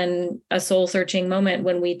rather than a soul-searching moment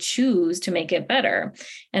when we choose to make it better.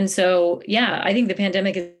 And so, I think the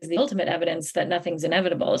pandemic is the ultimate evidence that nothing's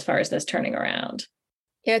inevitable as far as this turning around.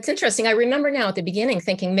 Yeah, it's interesting. I remember now at the beginning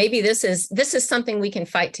thinking maybe this is something we can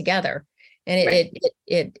fight together. And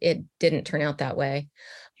it didn't turn out that way.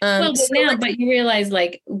 But you realize,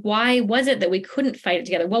 why was it that we couldn't fight it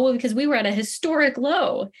together? Well, because we were at a historic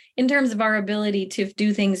low in terms of our ability to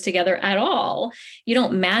do things together at all. You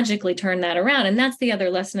don't magically turn that around. And that's the other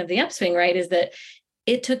lesson of the upswing, right? Is that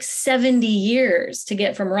it took 70 years to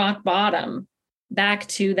get from rock bottom back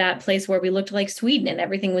to that place where we looked like Sweden and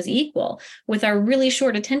everything was equal. With our really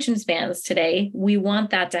short attention spans today, we want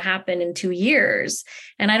that to happen in 2 years.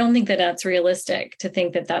 And I don't think that that's realistic to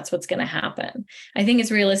think that that's what's going to happen. I think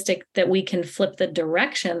it's realistic that we can flip the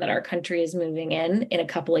direction that our country is moving in a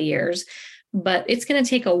couple of years. But it's going to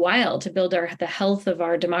take a while to build the health of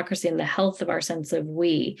our democracy and the health of our sense of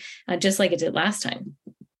we, just like it did last time.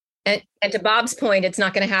 And to Bob's point, it's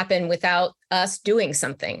not going to happen without us doing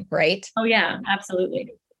something, right? Oh, yeah,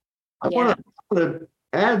 absolutely. I want to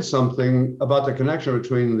add something about the connection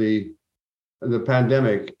between the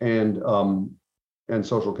pandemic and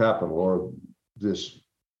social capital, or this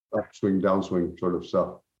upswing, downswing sort of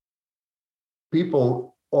stuff.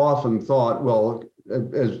 People often thought, well,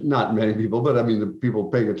 as not many people, but I mean, the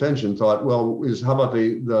people paying attention thought, well, how about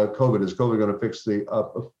the COVID? Is COVID going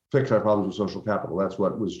to fix our problems with social capital? That's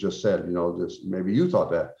what was just said. Maybe you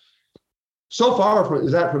thought that. So far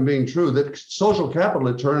is that from being true, that social capital,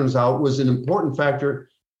 it turns out, was an important factor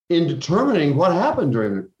in determining what happened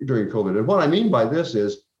during COVID. And what I mean by this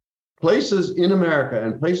is places in America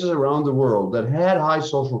and places around the world that had high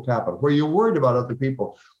social capital, where you're worried about other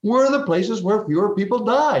people, were the places where fewer people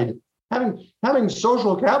died. Having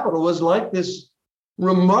social capital was like this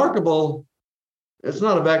remarkable it's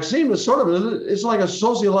not a vaccine, but sort of, it's like a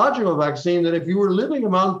sociological vaccine that if you were living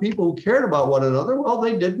among people who cared about one another, well,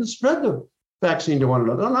 they didn't spread the vaccine to one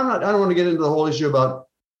another. I don't want to get into the whole issue about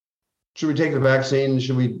should we take the vaccine,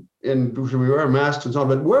 should we wear masks and so on,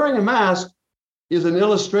 but wearing a mask is an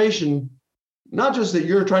illustration, not just that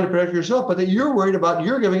you're trying to protect yourself, but that you're worried about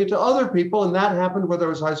you're giving it to other people, and that happened where there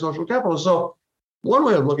was high social capital. So one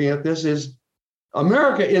way of looking at this is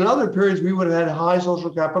America, in other periods, we would have had high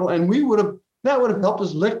social capital, and that would have helped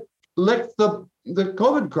us lick the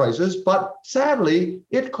COVID crisis. But sadly,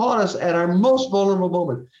 it caught us at our most vulnerable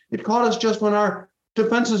moment. It caught us just when our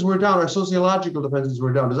defenses were down, our sociological defenses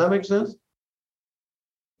were down. Does that make sense?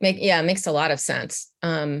 It makes a lot of sense.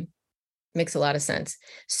 Makes a lot of sense.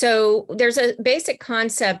 So there's a basic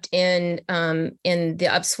concept in the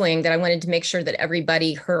upswing that I wanted to make sure that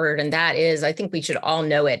everybody heard, and that is, I think we should all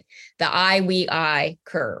know it, the I, we, I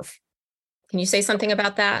curve. Can you say something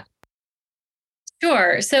about that?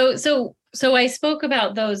 Sure. So I spoke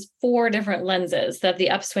about those 4 different lenses that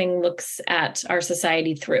the upswing looks at our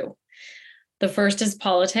society through. The first is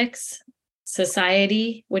politics,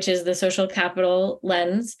 society, which is the social capital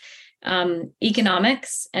lens,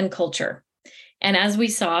 economics, and culture. And as we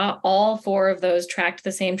saw, all 4 of those tracked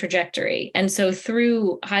the same trajectory. And so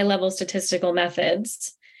through high-level statistical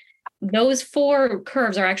methods, those 4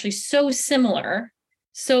 curves are actually so similar,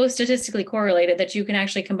 so statistically correlated, that you can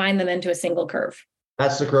actually combine them into a single curve.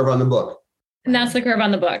 That's the curve on the book. And that's the curve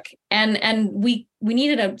on the book. And we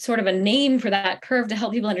needed a sort of a name for that curve to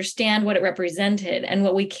help people understand what it represented. And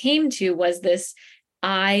what we came to was this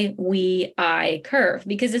I, we, I curve,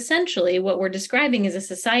 because essentially what we're describing is a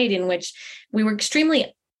society in which we were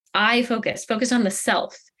extremely I focused on the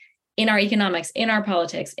self in our economics, in our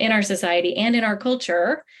politics, in our society, and in our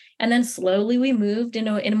culture. And then slowly we moved in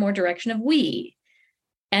a more direction of we.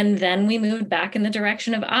 And then we moved back in the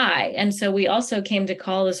direction of I. And so we also came to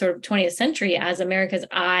call the sort of 20th century as America's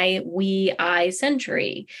I, we, I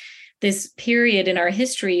century. This period in our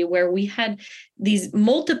history where we had these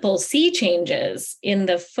multiple sea changes in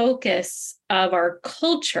the focus of our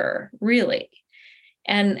culture, really.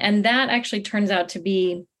 And that actually turns out to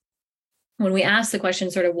be, when we ask the question,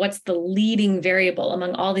 sort of what's the leading variable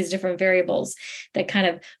among all these different variables that kind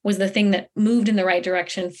of was the thing that moved in the right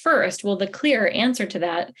direction first? Well, the clear answer to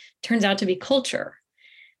that turns out to be culture.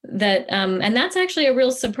 And that's actually a real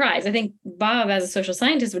surprise. I think Bob, as a social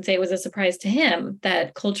scientist, would say it was a surprise to him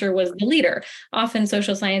that culture was the leader. Often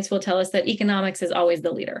social science will tell us that economics is always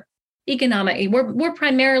the leader. We're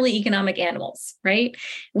primarily economic animals, right?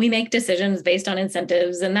 We make decisions based on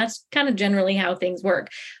incentives, and that's kind of generally how things work.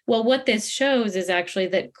 Well, what this shows is actually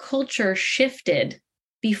that culture shifted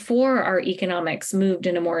before our economics moved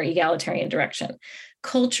in a more egalitarian direction.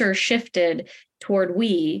 Culture shifted toward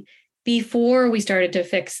we before we started to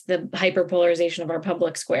fix the hyperpolarization of our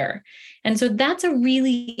public square. And so that's a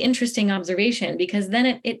really interesting observation, because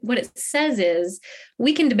then what it says is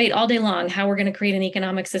we can debate all day long how we're going to create an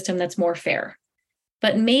economic system that's more fair.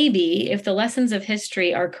 But maybe if the lessons of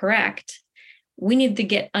history are correct, we need to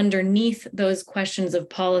get underneath those questions of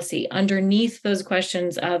policy, underneath those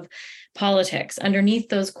questions of politics, underneath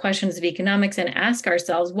those questions of economics, and ask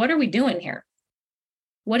ourselves, what are we doing here?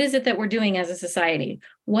 What is it that we're doing as a society?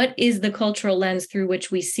 What is the cultural lens through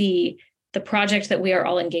which we see the project that we are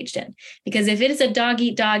all engaged in? Because if it is a dog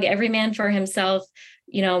eat dog, every man for himself,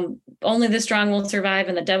 only the strong will survive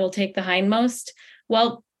and the devil take the hindmost,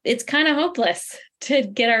 well, it's kind of hopeless to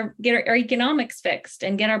get our economics fixed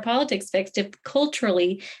and get our politics fixed if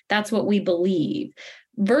culturally that's what we believe.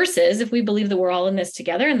 Versus if we believe that we're all in this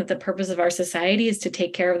together and that the purpose of our society is to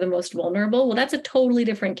take care of the most vulnerable, well, that's a totally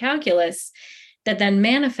different calculus that then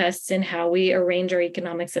manifests in how we arrange our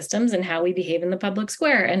economic systems and how we behave in the public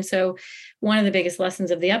square. And so one of the biggest lessons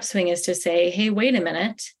of the upswing is to say, hey, wait a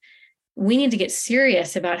minute, we need to get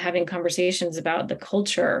serious about having conversations about the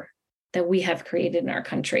culture that we have created in our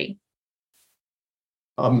country.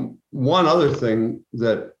 One other thing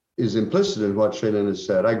that is implicit in what Shaylyn has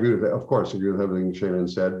said, I agree with it, of course, agree with everything Shaylyn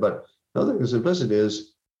said, but another thing that's implicit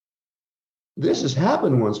is this has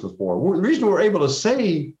happened once before. The reason we're able to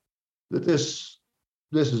say that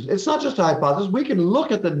it's not just a hypothesis. We can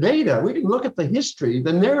look at the data. We can look at the history,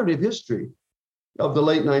 the narrative history of the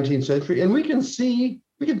late 19th century, and we can see,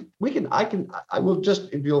 I will just,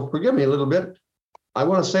 if you'll forgive me a little bit, I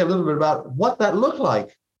want to say a little bit about what that looked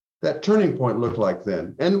like, that turning point looked like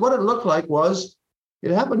then. And what it looked like was,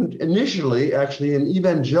 it happened initially actually in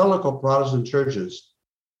evangelical Protestant churches.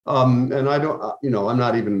 And I don't, I'm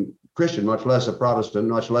not even Christian, much less a Protestant,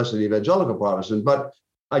 much less an evangelical Protestant, but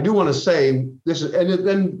I do want to say this is, and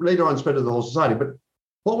then later on spread to the whole society, but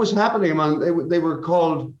what was happening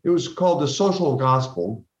it was called the social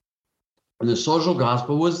gospel. And the social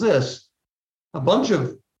gospel was this: a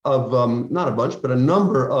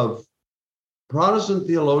number of Protestant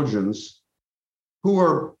theologians who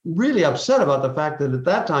were really upset about the fact that at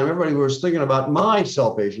that time, everybody was thinking about my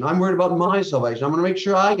salvation. I'm worried about my salvation. I'm going to make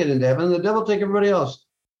sure I get into heaven, and the devil take everybody else.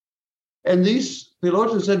 And these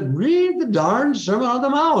theologians said, read the darn Sermon on the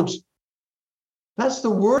Mount. That's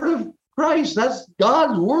the word of Christ. That's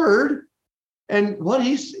God's word. And what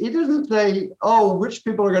he doesn't say, oh, rich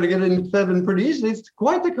people are going to get into heaven pretty easily. It's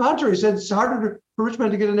quite the contrary. He said it's harder for rich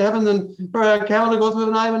men to get into heaven than for a camel to go through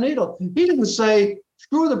an eye of a needle. He didn't say,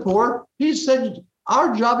 screw the poor. He said,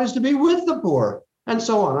 our job is to be with the poor, and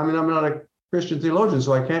so on. I mean, I'm not a Christian theologian,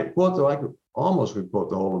 so I can't quote, though I could almost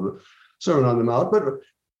quote the whole of the Sermon on the Mount. But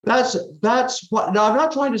that's what, now I'm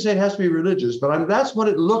not trying to say it has to be religious, but that's what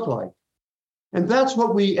it looked like. And that's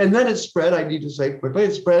what and then it spread, I need to say quickly,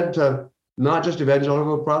 it spread to not just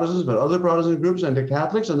evangelical Protestants, but other Protestant groups and to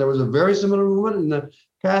Catholics. And there was a very similar movement in the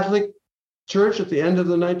Catholic Church at the end of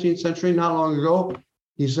the 19th century, not long ago.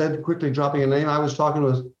 He said, quickly dropping a name, I was talking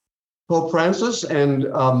with Pope Francis, and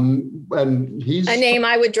he's a name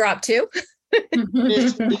I would drop too.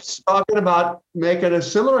 he's talking about making a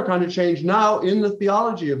similar kind of change now in the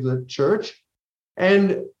theology of the church,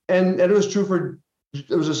 and it was true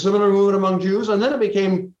there was a similar movement among Jews, and then it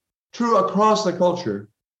became true across the culture.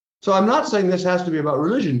 So I'm not saying this has to be about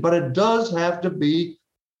religion, but it does have to be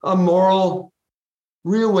a moral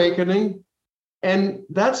reawakening, and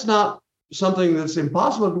that's not something that's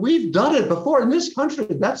impossible. We've done it before in this country.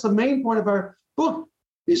 That's the main point of our book.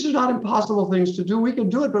 These are not impossible things to do. We can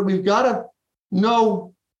do it, but we've got to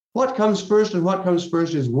know what comes first, and what comes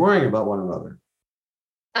first is worrying about one another.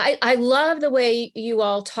 I love the way you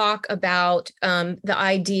all talk about the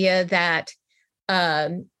idea that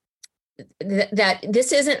that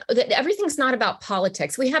everything's not about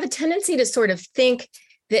politics. We have a tendency to sort of think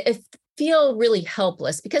that feel really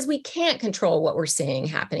helpless because we can't control what we're seeing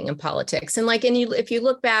happening in politics. And if you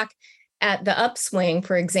look back at the upswing,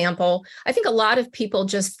 for example, I think a lot of people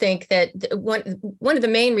just think that one of the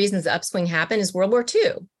main reasons the upswing happened is World War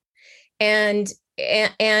II. And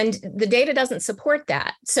the data doesn't support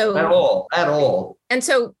that. So at all. And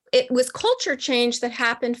so it was culture change that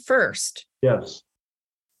happened first. Yes.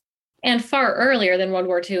 And far earlier than World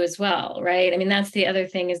War II as well, right? I mean, that's the other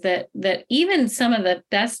thing, is that even some of the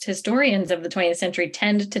best historians of the 20th century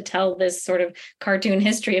tend to tell this sort of cartoon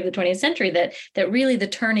history of the 20th century that really the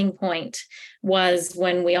turning point was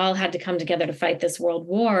when we all had to come together to fight this world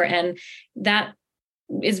war. And that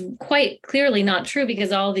is quite clearly not true,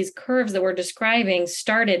 because all these curves that we're describing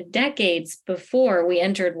started decades before we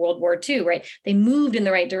entered World War II, right? They moved in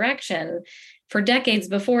the right direction for decades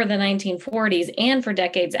before the 1940s and for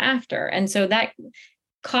decades after. And so that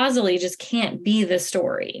causally just can't be the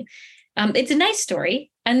story. It's a nice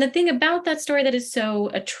story. And the thing about that story that is so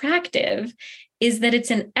attractive is that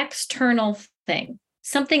it's an external thing.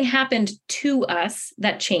 Something happened to us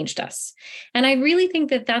that changed us. And I really think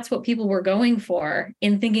that that's what people were going for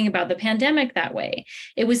in thinking about the pandemic that way.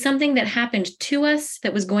 It was something that happened to us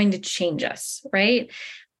that was going to change us, right?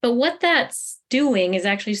 But what that's doing is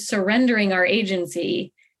actually surrendering our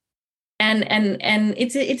agency. And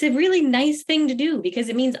it's a really nice thing to do, because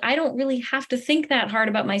it means I don't really have to think that hard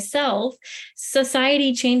about myself.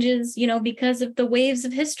 Society changes, because of the waves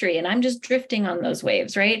of history, and I'm just drifting on those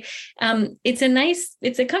waves, right?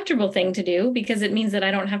 It's a comfortable thing to do, because it means that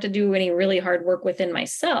I don't have to do any really hard work within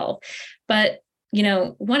myself. But,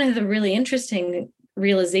 one of the really interesting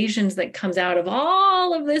realizations that comes out of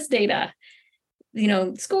all of this data,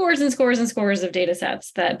 scores and scores and scores of data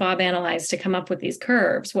sets that Bob analyzed to come up with these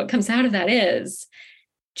curves, what comes out of that is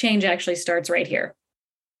change actually starts right here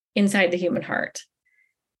inside the human heart.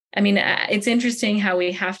 I mean, it's interesting how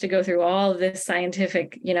we have to go through all of this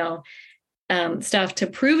scientific, stuff to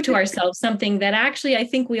prove to ourselves something that actually I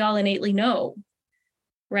think we all innately know,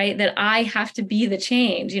 right? That I have to be the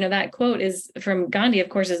change. That quote is from Gandhi, of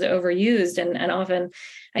course, is overused and often,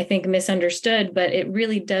 I think, misunderstood, but it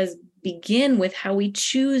really does begin with how we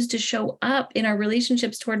choose to show up in our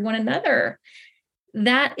relationships toward one another.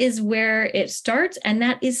 That is where it starts. And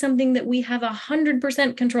that is something that we have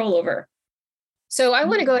 100% control over. So I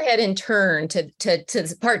want to go ahead and turn to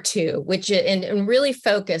part two, which and really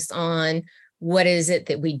focus on what is it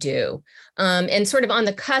that we do? And sort of on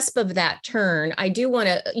the cusp of that turn, I do want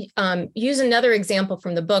to use another example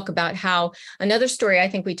from the book about how another story I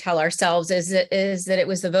think we tell ourselves is that it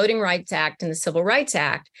was the Voting Rights Act and the Civil Rights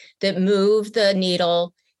Act that moved the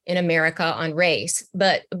needle in America on race.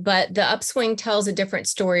 But the upswing tells a different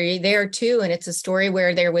story there too. And it's a story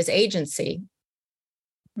where there was agency.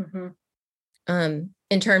 Mm-hmm.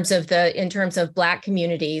 In terms of Black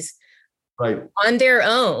communities, Right. on their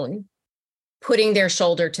own, putting their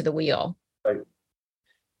shoulder to the wheel. Right.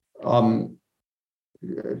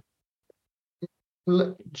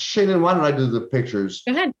 Shaylyn, why don't I do the pictures?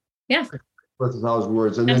 Go ahead. Yeah. Worth 1,000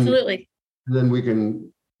 words, and absolutely. Then we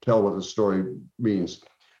can tell what the story means.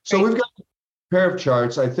 So Right. we've got a pair of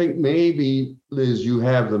charts. I think maybe, Liz, you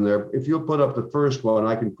have them there. If you'll put up the first one,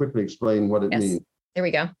 I can quickly explain what it means. There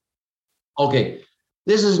we go. Okay,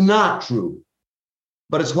 this is not true,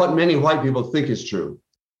 but it's what many white people think is true.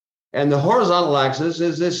 And the horizontal axis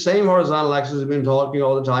is this same horizontal axis we've been talking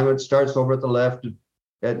all the time. It starts over at the left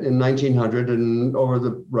in 1900 and over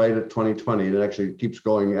the right at 2020. It actually keeps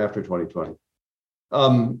going after 2020.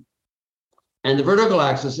 And the vertical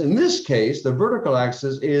axis, in this case, the vertical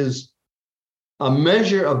axis is a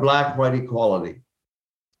measure of Black-white equality.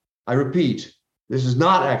 I repeat, this is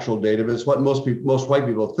not actual data, but it's what most white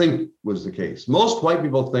people think was the case. Most white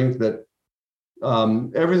people think that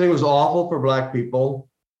everything was awful for Black people.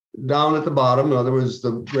 Down at the bottom, in other words,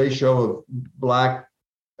 the ratio of Black,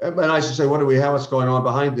 and I should say, what do we have? What's going on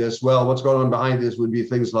behind this? Well, what's going on behind this would be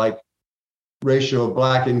things like ratio of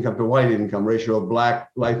Black income to white income, ratio of Black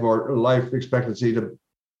life expectancy to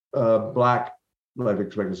Black life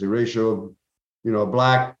expectancy, ratio of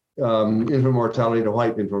Black infant mortality to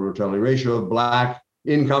white infant mortality, ratio of Black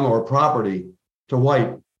income or property to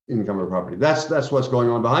white income or property. That's what's going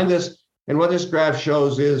on behind this. And what this graph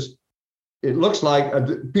shows is, it looks like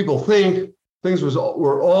people think things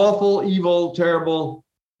were awful, evil, terrible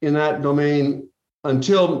in that domain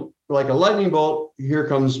until, like a lightning bolt, here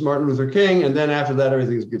comes Martin Luther King, and then after that,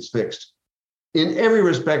 everything gets fixed. In every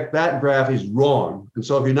respect, that graph is wrong. And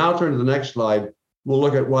so if you now turn to the next slide, we'll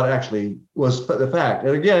look at what actually was the fact.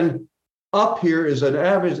 And again, up here is an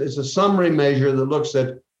average, it's a summary measure that looks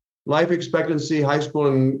at life expectancy, high school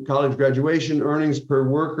and college graduation, earnings per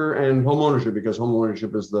worker, and home ownership, because home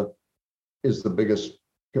ownership is the biggest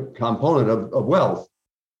component of wealth.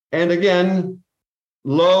 And again,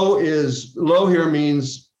 low here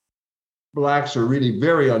means Blacks are really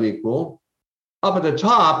very unequal. Up at the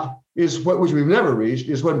top is which we've never reached,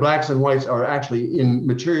 is when Blacks and whites are actually in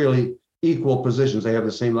materially equal positions. They have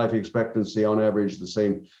the same life expectancy on average, the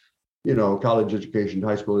same, college education,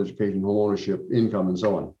 high school education, home ownership, income, and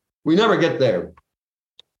so on. We never get there.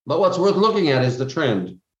 But what's worth looking at is the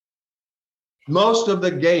trend. Most of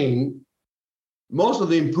the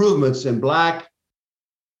improvements in Black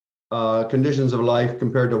conditions of life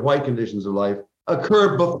compared to white conditions of life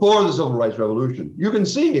occurred before the Civil Rights Revolution. You can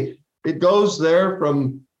see it goes there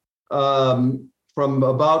from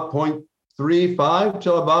about 0.35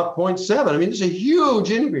 till about 0.7. I mean, it's a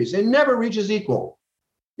huge increase. It never reaches equal.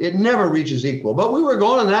 It never reaches equal. But we were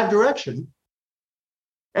going in that direction.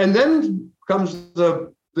 And then comes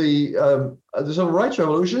the Civil Rights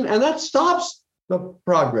Revolution, and that stops the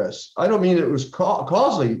progress. I don't mean it was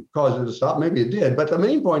caused it to stop. Maybe it did. But the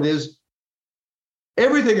main point is,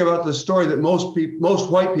 everything about the story that most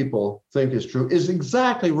white people think is true is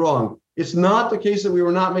exactly wrong. It's not the case that we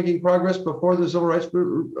were not making progress before the Civil Rights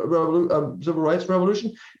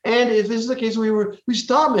Revolution, and it is the case we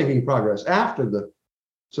stopped making progress after the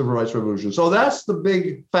Civil Rights Revolution. So that's the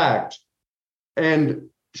big fact. And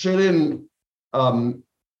Shaylyn,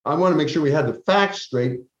 I want to make sure we had the facts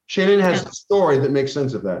straight. Shaylyn has a story that makes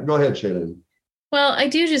sense of that. Go ahead, Shaylyn. Well, I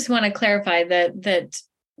do just want to clarify that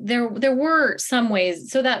there were some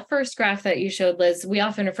ways. So that first graph that you showed, Liz, we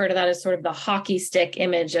often refer to that as sort of the hockey stick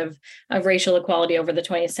image of racial equality over the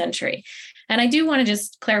 20th century. And I do want to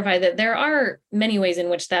just clarify that there are many ways in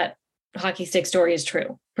which that hockey stick story is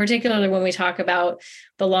true, particularly when we talk about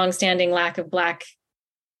the longstanding lack of Black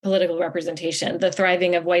political representation, the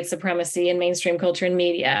thriving of white supremacy in mainstream culture and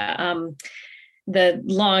media, the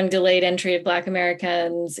long delayed entry of Black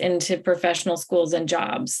Americans into professional schools and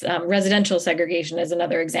jobs. Residential segregation is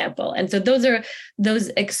another example. And so those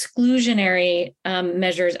exclusionary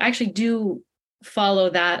measures actually do follow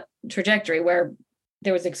that trajectory where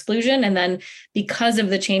there was exclusion. And then because of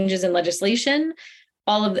the changes in legislation,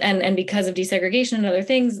 and because of desegregation and other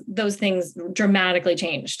things, those things dramatically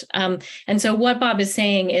changed. And so what Bob is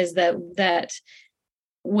saying is that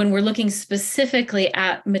when we're looking specifically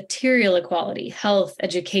at material equality, health,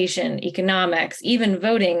 education, economics, even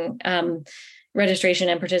voting registration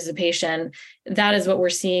and participation, that is what we're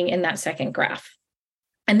seeing in that second graph.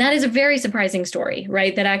 And that is a very surprising story,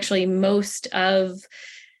 right? That actually most of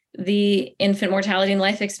the infant mortality and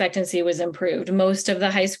life expectancy was improved. Most of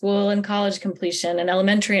the high school and college completion and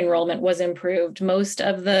elementary enrollment was improved. Most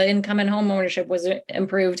of the income and home ownership was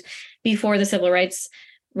improved before the Civil Rights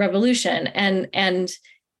Revolution. And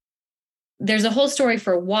there's a whole story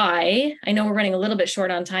for why. I know we're running a little bit short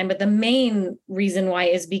on time, but the main reason why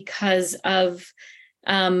is because of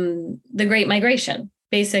the Great Migration.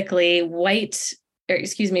 Basically,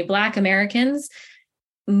 Black Americans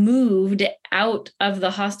moved out of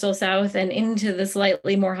the hostile South and into the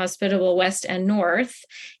slightly more hospitable West and North,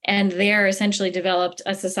 and there essentially developed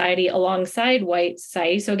a society alongside white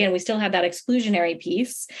society. So again, we still had that exclusionary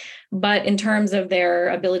piece, but in terms of their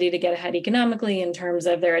ability to get ahead economically, in terms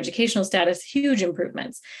of their educational status, huge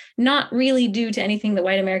improvements, not really due to anything that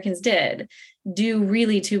white Americans did, due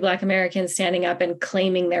really to Black Americans standing up and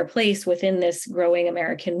claiming their place within this growing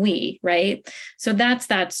American we, right? So that's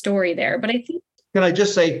that story there. But I think, can I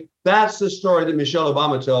just say, that's the story that Michelle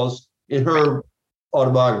Obama tells in her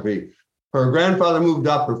autobiography. Her grandfather moved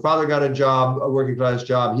up, her father got a job, a working class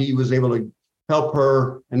job. He was able to help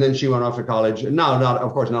her, and then she went off to college. And now,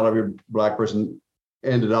 of course, not every Black person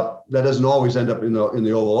ended up, that doesn't always end up in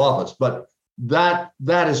the Oval Office, but that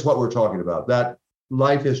is what we're talking about, that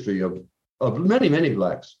life history of many, many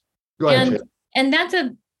Blacks. Go ahead, and that's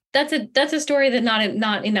a story that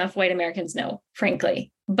not enough white Americans know,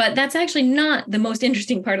 frankly. But that's actually not the most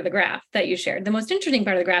interesting part of the graph that you shared. The most interesting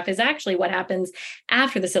part of the graph is actually what happens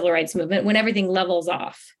after the civil rights movement when everything levels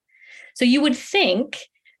off. So you would think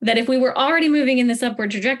that if we were already moving in this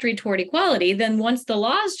upward trajectory toward equality, then once the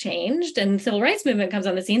laws changed and the civil rights movement comes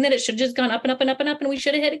on the scene, that it should have just gone up and up and up and up, and we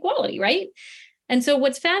should have hit equality, right? And so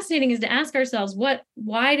what's fascinating is to ask ourselves,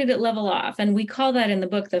 why did it level off? And we call that in the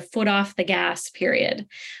book the foot off the gas period,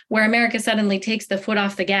 where America suddenly takes the foot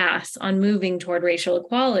off the gas on moving toward racial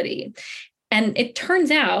equality. And it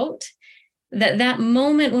turns out that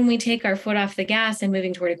moment when we take our foot off the gas and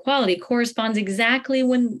moving toward equality corresponds exactly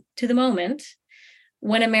to the moment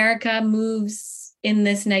when America moves in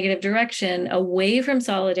this negative direction away from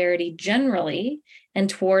solidarity generally and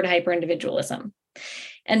toward hyper-individualism.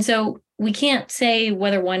 And so we can't say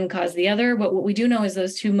whether one caused the other, but what we do know is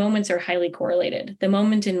those two moments are highly correlated. The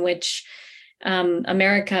moment in which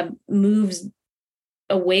America moves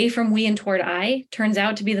away from we and toward I turns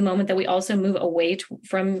out to be the moment that we also move away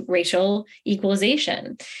from racial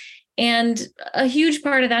equalization. And a huge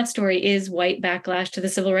part of that story is white backlash to the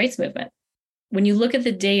civil rights movement. When you look at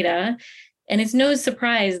the data, and it's no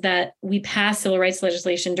surprise that we passed civil rights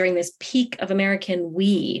legislation during this peak of American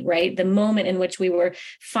we, right? The moment in which we were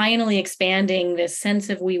finally expanding this sense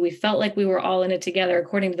of we felt like we were all in it together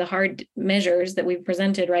according to the hard measures that we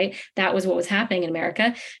presented, right? That was what was happening in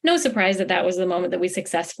America. No surprise that that was the moment that we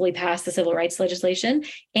successfully passed the civil rights legislation,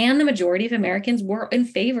 and the majority of Americans were in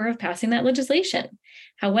favor of passing that legislation.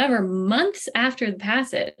 However, months after the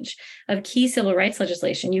passage of key civil rights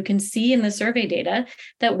legislation, you can see in the survey data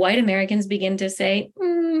that white Americans begin to say,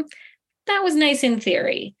 that was nice in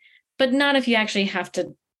theory, but not if you actually have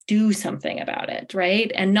to do something about it,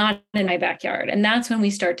 right? And not in my backyard. And that's when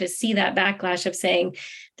we start to see that backlash of saying,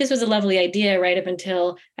 this was a lovely idea right up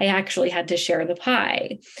until I actually had to share the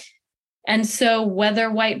pie. And so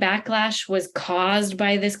whether white backlash was caused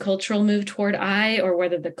by this cultural move toward I, or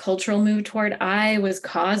whether the cultural move toward I was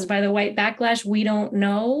caused by the white backlash, we don't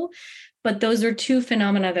know. But those are two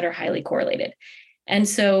phenomena that are highly correlated. And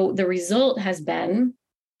so the result has been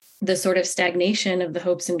the sort of stagnation of the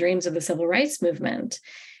hopes and dreams of the civil rights movement,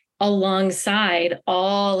 alongside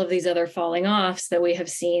all of these other falling offs that we have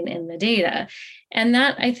seen in the data. And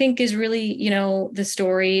that, I think, is really, the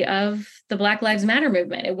story of the Black Lives Matter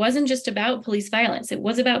movement. It wasn't just about police violence. It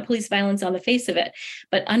was about police violence on the face of it.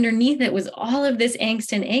 But underneath it was all of this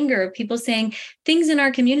angst and anger of people saying things in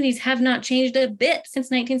our communities have not changed a bit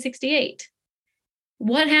since 1968.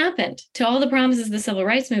 What happened to all the promises of the civil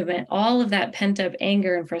rights movement, all of that pent up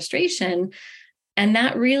anger and frustration? And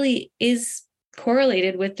that really is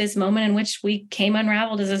correlated with this moment in which we came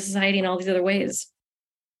unraveled as a society in all these other ways.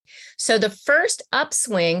 So the first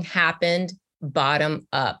upswing happened bottom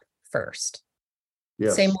up first.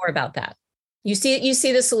 Yes. Say more about that. You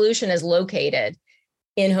see the solution is located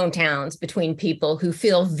in hometowns between people who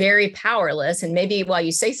feel very powerless. And maybe while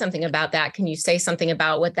you say something about that, can you say something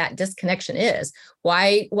about what that disconnection is?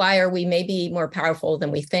 Why are we maybe more powerful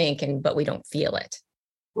than we think, but we don't feel it?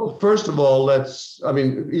 Well, first of all,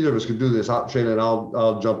 either of us could do this. Shaylyn,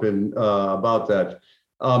 I'll jump in about that.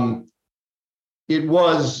 This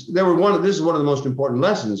is one of the most important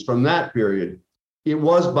lessons from that period. It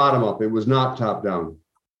was bottom up. It was not top down.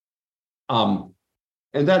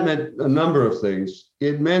 And that meant a number of things.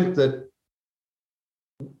 It meant that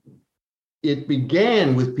it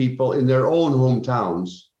began with people in their own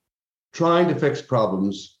hometowns trying to fix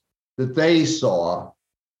problems that they saw,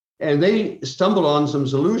 and they stumbled on some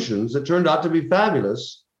solutions that turned out to be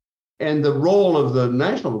fabulous. And the role of the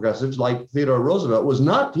national progressives, like Theodore Roosevelt, was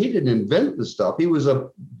not, he didn't invent the stuff. He was a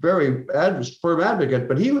very firm advocate,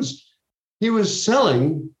 but he was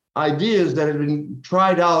selling ideas that had been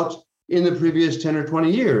tried out in the previous 10 or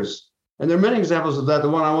 20 years. And there are many examples of that. The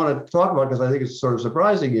one I want to talk about, because I think it's sort of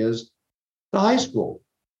surprising, is the high school.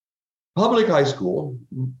 Public high school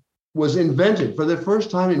was invented for the first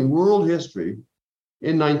time in world history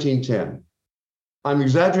in 1910. I'm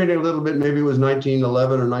exaggerating a little bit. Maybe it was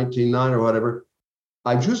 1911 or 1909 or whatever.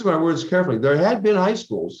 I'm choosing my words carefully. There had been high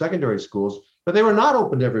schools, secondary schools, but they were not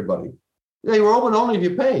open to everybody. They were open only if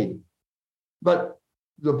you paid. But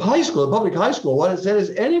the high school, the public high school, what it said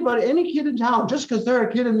is anybody, any kid in town, just because they're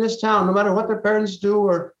a kid in this town, no matter what their parents do,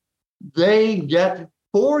 or they get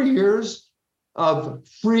 4 years of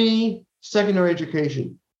free secondary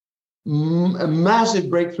education. A massive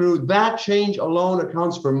breakthrough. That change alone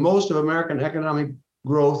accounts for most of American economic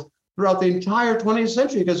growth throughout the entire 20th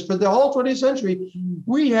century, because for the whole 20th century,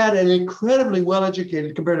 we had an incredibly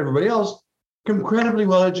well-educated, compared to everybody else, incredibly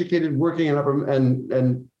well-educated working and upper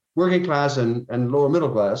and working class and lower middle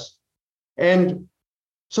class. And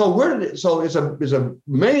so it's an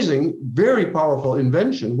amazing, very powerful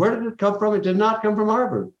invention. Where did it come from? It did not come from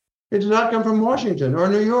Harvard. It did not come from Washington or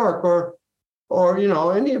New York or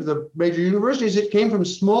any of the major universities. It came from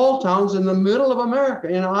small towns in the middle of America,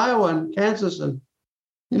 in Iowa and Kansas and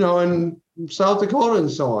and South Dakota and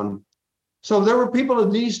so on. So there were people in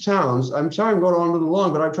these towns. I'm sorry I'm going on a little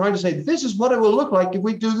long, but I'm trying to say this is what it will look like if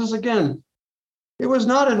we do this again. It was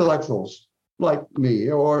not intellectuals like me,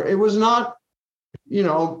 or it was not,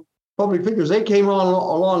 public figures. They came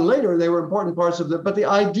along later. They were important parts of it, but the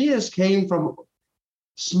ideas came from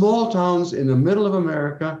small towns in the middle of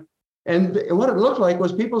America. And what it looked like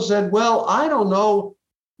was people said, well, I don't know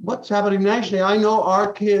what's happening nationally. I know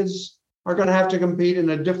our kids are going to have to compete in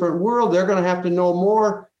a different world. They're going to have to know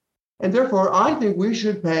more. And therefore, I think we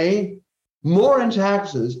should pay more in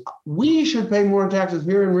taxes. We should pay more in taxes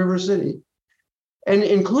here in River City, and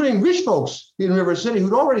including rich folks in River City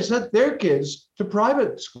who'd already sent their kids to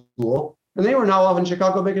private school, and they were now off in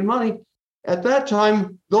Chicago making money. At that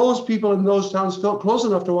time, those people in those towns felt close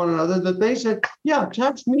enough to one another that they said, yeah,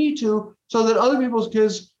 tax me too, so that other people's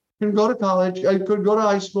kids can go to college, could go to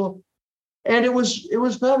high school. And it was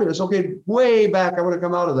fabulous. Okay, way back, I want to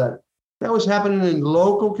come out of that. That was happening in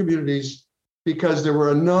local communities because there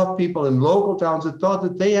were enough people in local towns that thought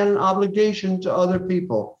that they had an obligation to other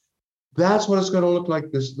people. That's what it's going to look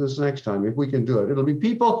like this next time, if we can do it. It'll be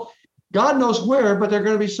people, God knows where, but they're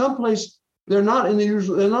going to be someplace. They're not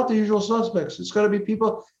the usual suspects. It's going to be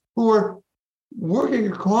people who are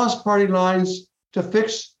working across party lines to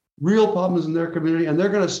fix real problems in their community, and they're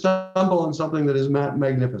going to stumble on something that is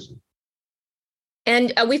magnificent.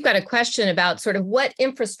 And we've got a question about sort of what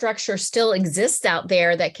infrastructure still exists out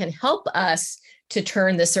there that can help us to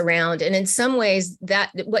turn this around. And in some ways,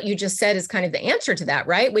 that what you just said is kind of the answer to that,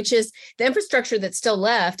 right? Which is the infrastructure that's still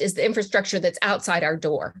left is the infrastructure that's outside our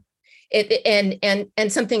door. And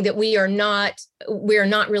something that we're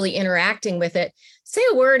not really interacting with it. Say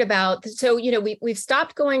a word about, so, we've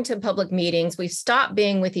stopped going to public meetings, we've stopped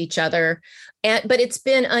being with each other, but it's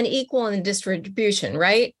been unequal in the distribution,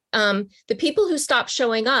 right? The people who stopped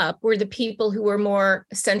showing up were the people who were more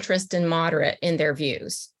centrist and moderate in their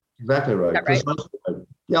views. Exactly right. Right?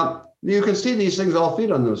 Yeah, you can see these things all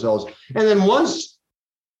feed on themselves. And then once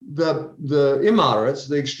the immoderates,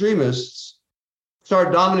 the extremists,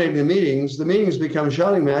 start dominating the meetings become a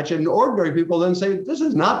shouting match, and ordinary people then say, this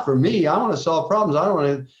is not for me. I want to solve problems. I don't want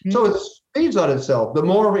to. Mm-hmm. So it feeds on itself. The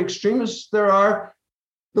more extremists there are,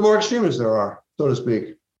 so to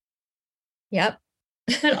speak. Yep.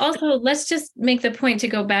 But also, let's just make the point to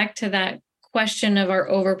go back to that question of our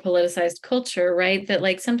over-politicized culture, right? That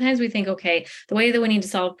sometimes we think, okay, the way that we need to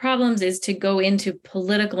solve problems is to go into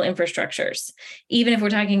political infrastructures, even if we're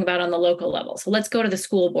talking about on the local level. So let's go to the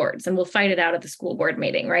school boards and we'll fight it out at the school board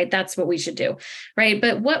meeting, right? That's what we should do, right?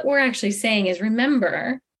 But what we're actually saying is,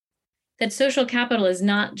 remember that social capital is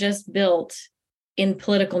not just built in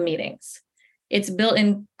political meetings. It's built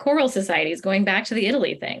in choral societies, going back to the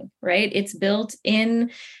Italy thing, right? It's built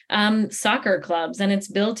in soccer clubs, and it's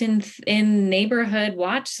built in neighborhood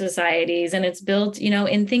watch societies, and it's built,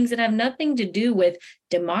 in things that have nothing to do with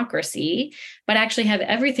democracy, but actually have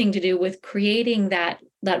everything to do with creating that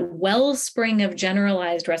wellspring of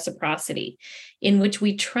generalized reciprocity in which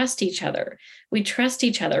we trust each other. We trust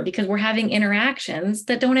each other because we're having interactions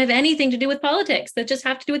that don't have anything to do with politics, that just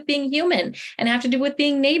have to do with being human and have to do with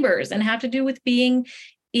being neighbors and have to do with being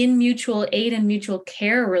in mutual aid and mutual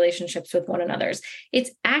care relationships with one another. It's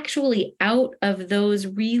actually out of those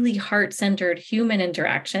really heart-centered human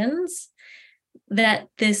interactions that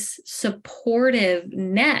this supportive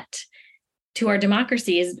net to our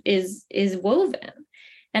democracy is woven.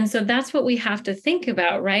 And so that's what we have to think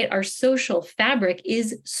about, right? Our social fabric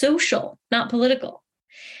is social, not political.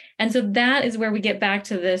 And so that is where we get back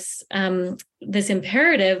to this this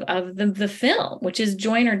imperative of the film, which is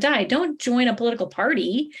join or die. Don't join a political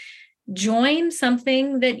party. Join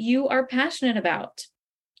something that you are passionate about.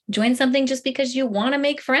 Join something just because you want to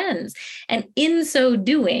make friends. And in so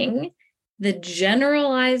doing, the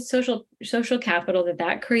generalized social capital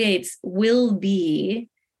that creates will be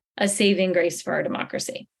a saving grace for our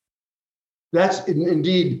democracy. That's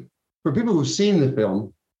indeed, for people who've seen the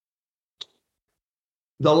film,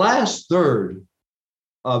 the last third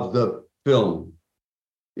of the film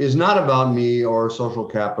is not about me or social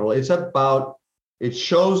capital. It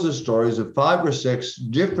shows the stories of 5 or 6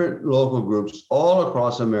 different local groups all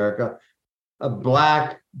across America, a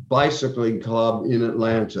Black bicycling club in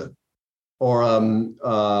Atlanta, or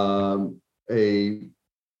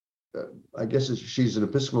I guess she's an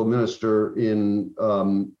Episcopal minister in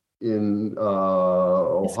Ohio,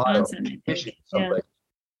 Wisconsin, I think. Yeah.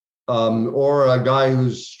 Or a guy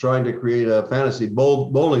who's trying to create a fantasy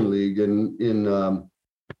bowling league in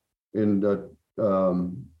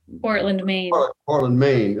Portland, Maine. Portland,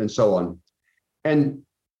 Maine, and so on. And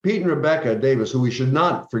Pete and Rebecca Davis, who we should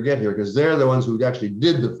not forget here, because they're the ones who actually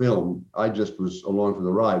did the film. I just was along for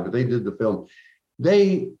the ride, but they did the film.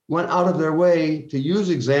 They went out of their way to use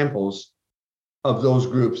examples of those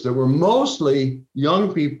groups that were mostly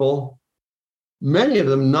young people, many of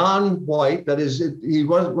them non-white. That is,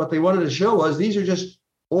 what they wanted to show was these are just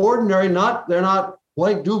ordinary, they're not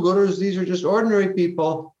white do-gooders. These are just ordinary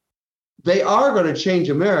people. They are going to change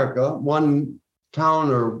America, one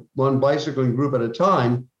town or one bicycling group at a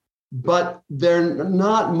time, but they're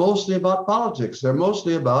not mostly about politics. They're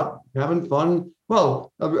mostly about having fun.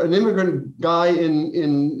 Well, an immigrant guy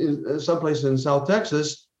in someplace in South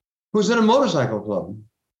Texas who's in a motorcycle club.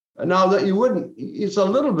 Now that it's a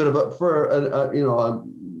little bit of for a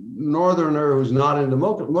northerner who's not into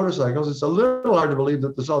motorcycles. It's a little hard to believe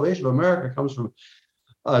that the salvation of America comes from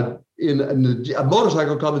in a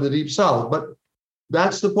motorcycle club in the Deep South. But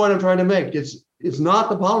that's the point I'm trying to make. It's not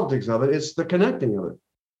the politics of it; it's the connecting of it.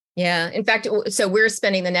 Yeah. In fact, so we're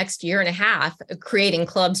spending the next year and a half creating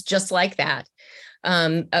clubs just like that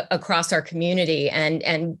across our community.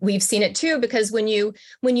 And we've seen it too, because when you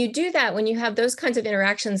do that, when you have those kinds of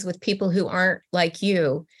interactions with people who aren't like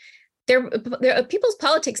you, people's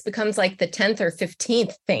politics becomes like the 10th or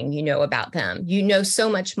 15th thing you know about them. You know so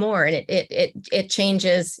much more, and it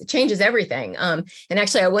changes everything. And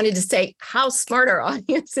actually, I wanted to say how smart our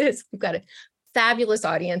audience is. We've got a fabulous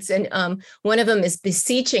audience, and one of them is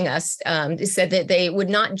beseeching us. They said that they would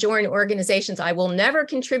not join organizations. I will never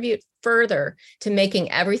contribute further to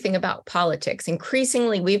making everything about politics.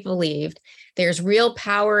 Increasingly, we've believed there's real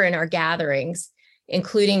power in our gatherings,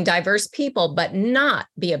 including diverse people, but not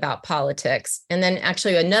be about politics. And then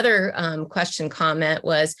actually another comment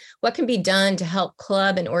was, what can be done to help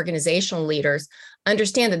club and organizational leaders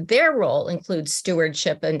understand that their role includes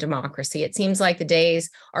stewardship and democracy? It seems like the days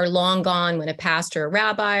are long gone when a pastor, a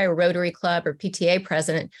rabbi, a Rotary Club, or PTA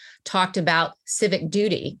president talked about civic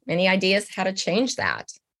duty. Any ideas how to change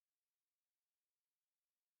that?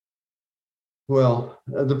 Well,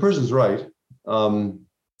 the person's right. Let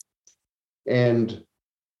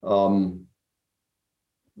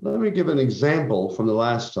me give an example from the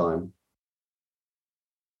last time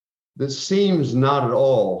that seems not at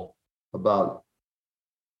all about,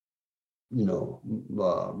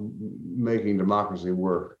 making democracy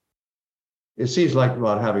work. It seems like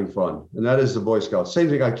about having fun, and that is the Boy Scouts. Same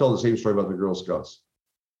thing, I told the same story about the Girl Scouts.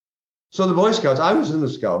 So the Boy Scouts, I was in the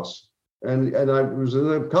Scouts, and I was in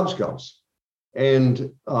the Cub Scouts,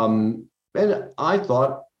 and I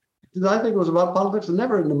think it was about politics. It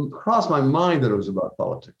never crossed my mind that it was about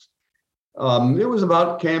politics. It was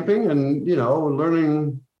about camping and,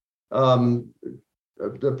 learning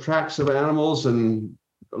the tracks of animals and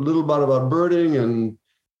a little bit about birding and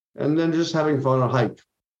then just having fun on a hike.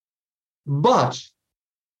 But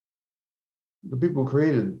the people who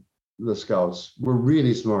created the Scouts were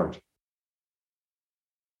really smart.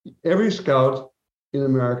 Every Scout in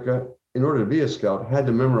America, in order to be a Scout, had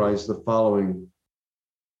to memorize the following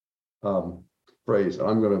phrase.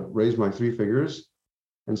 I'm going to raise my 3 fingers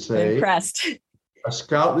and say, impressed. A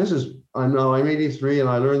Scout, I'm 83 and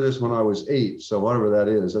I learned this when I was 8. So whatever that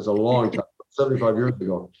is, that's a long time, 75 years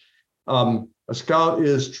ago. A Scout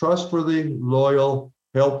is trustworthy, loyal,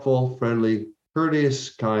 helpful, friendly,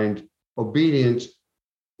 courteous, kind, obedient,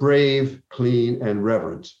 brave, clean, and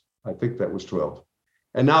reverent. I think that was 12.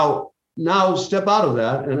 And now step out of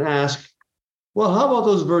that and ask, Well, how about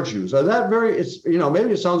those virtues? Are that very, it's,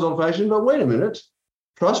 maybe it sounds old fashioned, but wait a minute.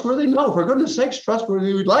 Trustworthy? No, for goodness sakes,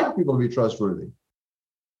 trustworthy. We'd like people to be trustworthy.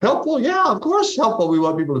 Helpful? Yeah, of course, helpful. We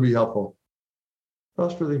want people to be helpful.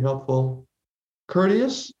 Trustworthy, helpful,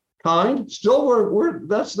 courteous, kind. Still,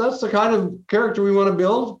 that's the kind of character we want to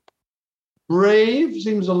build. Brave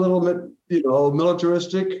seems a little bit,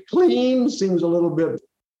 militaristic. Clean seems a little bit,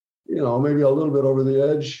 maybe a little bit over the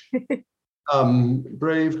edge.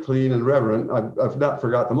 Brave, clean, and reverent. I've not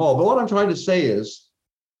forgot them all. But what I'm trying to say is,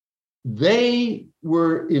 they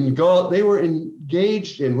were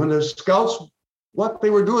engaged in, when the Scouts, what they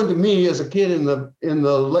were doing to me as a kid in the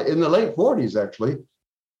late 40s, actually,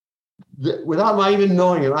 without my even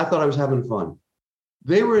knowing it, I thought I was having fun.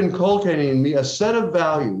 They were inculcating in me a set of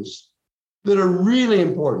values that are really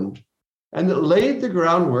important and that laid the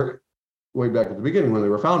groundwork way back at the beginning when they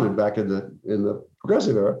were founded back in the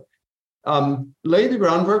progressive era, laid the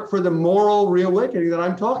groundwork for the moral reawakening that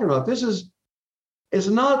I'm talking about. It's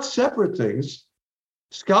not separate things.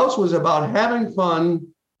 Scouts was about having fun,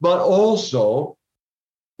 but also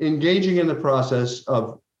engaging in the process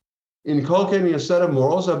of inculcating a set of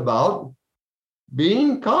morals about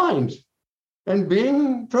being kind and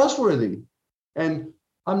being trustworthy. And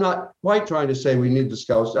I'm not quite trying to say we need the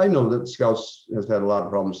Scouts. I know that the Scouts has had a lot of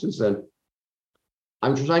problems since then.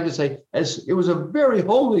 I'm trying to say it was a very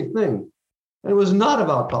holy thing. And it was not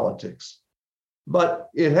about politics, but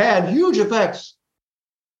it had huge effects.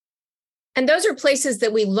 And those are places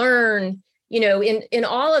that we learn, in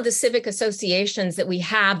all of the civic associations that we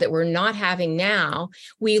have that we're not having now.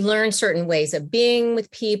 We learn certain ways of being with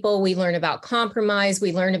people. We learn about compromise.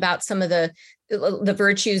 We learn about some of the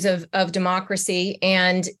virtues of democracy.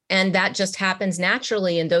 And that just happens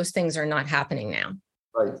naturally. And those things are not happening now.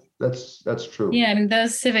 Right. That's true. Yeah. I mean,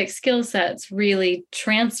 those civic skill sets really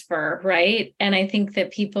transfer, right? And I think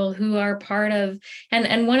that people who are part of,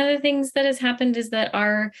 and one of the things that has happened is that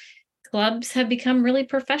our clubs have become really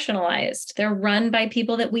professionalized. They're run by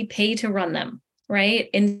people that we pay to run them, right?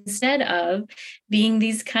 Instead of being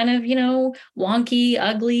these kind of, wonky,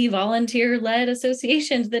 ugly, volunteer-led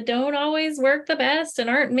associations that don't always work the best and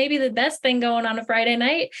aren't maybe the best thing going on a Friday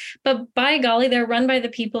night, but by golly, they're run by the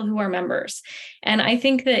people who are members. And I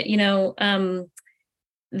think that,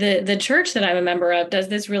 the church that I'm a member of does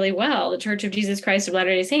this really well. The Church of Jesus Christ of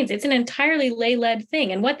Latter-day Saints. It's an entirely lay-led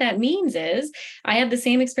thing. And what that means is I had the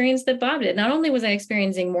same experience that Bob did. Not only was I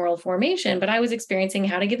experiencing moral formation, but I was experiencing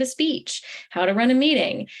how to give a speech, how to run a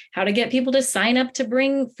meeting, how to get people to sign up to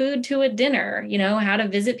bring food to a dinner, how to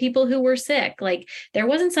visit people who were sick. Like, there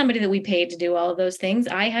wasn't somebody that we paid to do all of those things.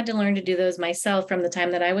 I had to learn to do those myself from the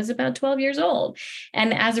time that I was about 12 years old.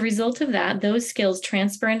 And as a result of that, those skills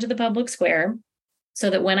transfer into the public square, so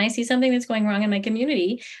that when I see something that's going wrong in my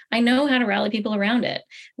community, I know how to rally people around it.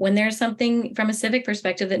 When there's something from a civic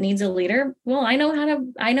perspective that needs a leader, well, I know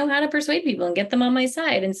how to persuade people and get them on my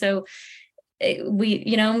side. And so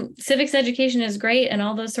civics education is great and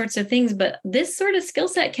all those sorts of things, but this sort of skill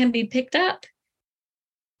set can be picked up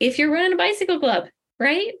if you're running a bicycle club,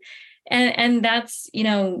 right? And that's,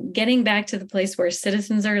 getting back to the place where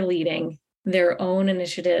citizens are leading their own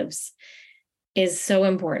initiatives is so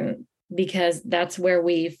important. Because that's where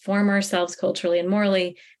we form ourselves culturally and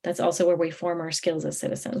morally. That's also where we form our skills as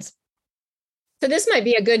citizens. So this might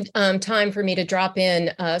be a good time for me to drop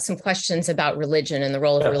in some questions about religion and the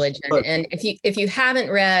role of religion. But, and if you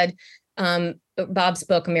haven't read Bob's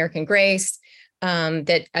book, American Grace,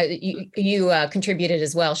 that you contributed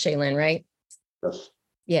as well, Shaylyn, right? Yes.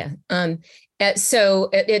 Yeah. So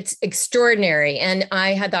it's extraordinary. And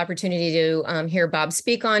I had the opportunity to hear Bob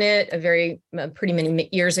speak on it pretty many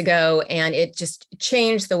years ago. And it just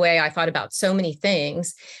changed the way I thought about so many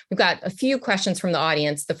things. We've got a few questions from the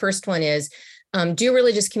audience. The first one is, do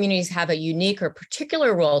religious communities have a unique or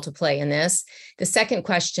particular role to play in this? The second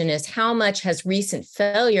question is, how much has recent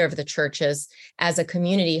failure of the churches as a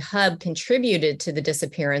community hub contributed to the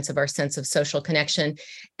disappearance of our sense of social connection?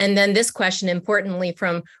 And then this question, importantly,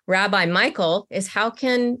 from Rabbi Michael, is how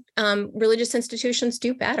can religious institutions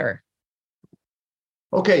do better?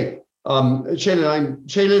 Okay,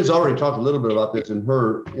 Shaylyn's already talked a little bit about this in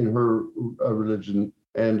her religion,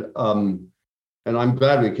 and I'm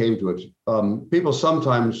glad we came to it. People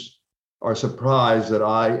sometimes are surprised that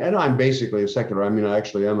I'm basically a secular. I mean, I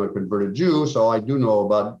actually am a converted Jew, so I do know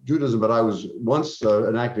about Judaism, but I was once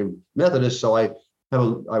an active Methodist, so I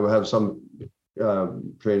have some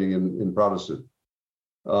training in Protestant.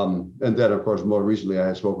 And then, of course, more recently,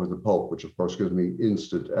 I spoke with the Pope, which, of course, gives me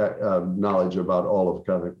instant knowledge about all of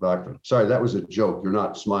Catholic doctrine. Sorry, that was a joke. You're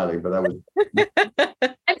not smiling, but that was...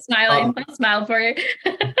 I'm smiling. I'll smile for you.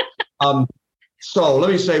 So let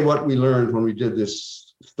me say what we learned when we did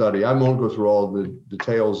this study. I won't go through all the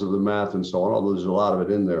details of the math and so on, although there's a lot of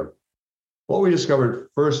it in there. What we discovered,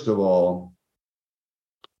 first of all,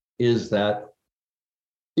 is that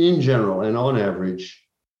in general and on average,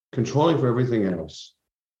 controlling for everything else,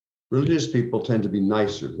 religious people tend to be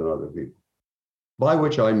nicer than other people. By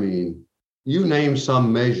which I mean, you name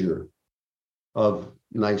some measure of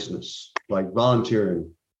niceness, like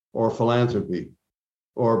volunteering or philanthropy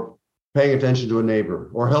or paying attention to a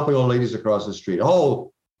neighbor or helping old ladies across the street, a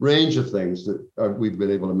whole range of things that we've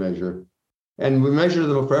been able to measure. And we measure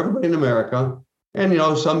them for everybody in America. And,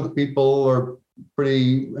 some people are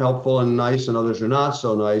pretty helpful and nice and others are not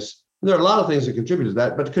so nice. And there are a lot of things that contribute to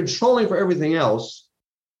that, but controlling for everything else,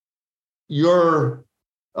 if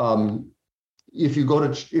you go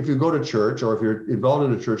to church or if you're involved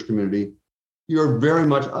in a church community, you're very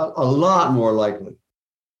much a lot more likely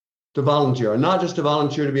to volunteer, and not just to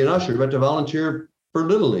volunteer to be an usher, but to volunteer for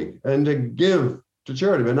Little League and to give to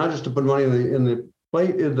charity, but not just to put money in the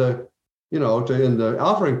plate, in the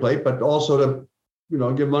offering plate, but also to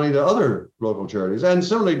give money to other local charities, and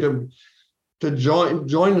similarly to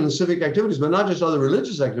join in civic activities, but not just other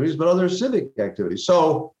religious activities, but other civic activities.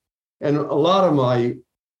 So, and a lot of my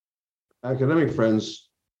academic friends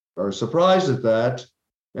are surprised at that,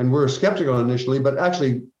 and we're skeptical initially, but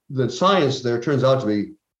actually the science there turns out to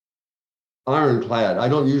be ironclad. I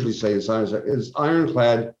don't usually say the science is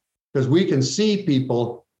ironclad because we can see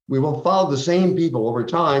people, we will follow the same people over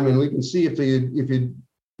time, and we can see if you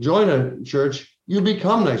join a church, you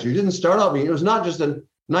become nicer. You didn't start out being, it was not just that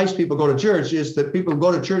nice people go to church, it's that people who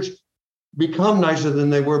go to church become nicer than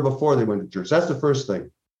they were before they went to church. That's the first thing.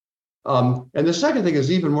 And the second thing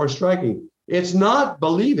is even more striking. It's not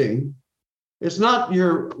believing, it's not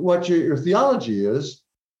what your theology is,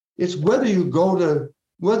 it's whether you're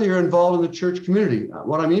involved in the church community.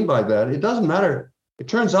 What I mean by that, it doesn't matter. It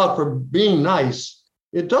turns out for being nice,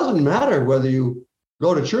 it doesn't matter whether you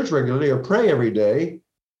go to church regularly or pray every day.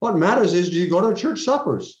 What matters is, do you go to church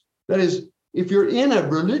suppers? That is, if you're in a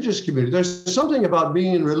religious community, there's something about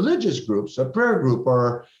being in religious groups, a prayer group,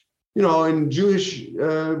 or, in Jewish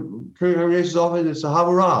congregations, often it's a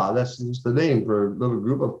Havurah. That's the name for a little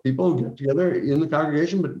group of people who get together in the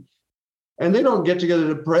congregation, and they don't get together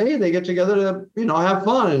to pray. They get together to, have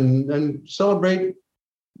fun and celebrate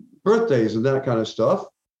birthdays and that kind of stuff.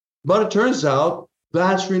 But it turns out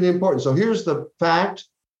that's really important. So here's the fact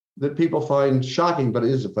that people find shocking, but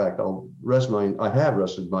it is a fact. I have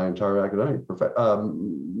rested my entire academic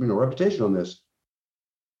reputation on this.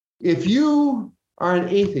 If you are an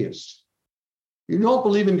atheist, you don't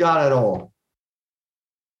believe in God at all,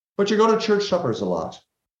 but you go to church suppers a lot.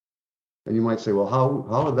 And you might say, well,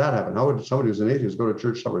 how would that happen? How would somebody who's an atheist go to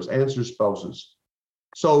church suppers? Answer: spouses.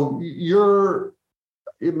 So you're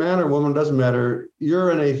man or woman, doesn't matter.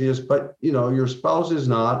 You're an atheist, but your spouse is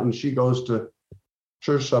not, and she goes to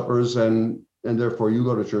church suppers, and therefore you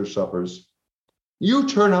go to church suppers. You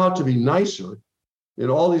turn out to be nicer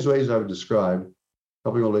in all these ways I've described,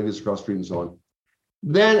 helping old ladies across the street and so on,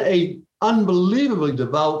 than a unbelievably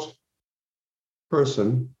devout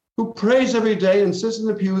person who prays every day and sits in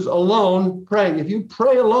the pews alone praying. If you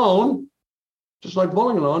pray alone, just like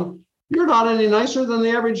bowling alone, you're not any nicer than the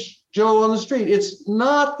average Joe on the street. It's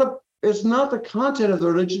not the content of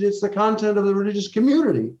the religion, it's the content of the religious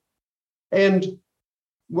community. And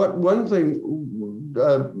one thing,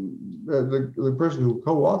 the person who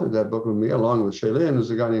co-authored that book with me, along with Shaylyn, is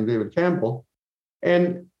a guy named David Campbell.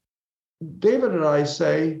 And David and I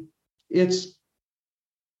say it's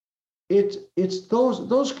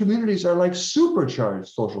those communities are like supercharged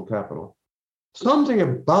social capital. Something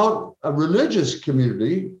about a religious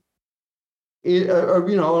community,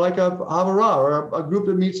 like a Havurah or a group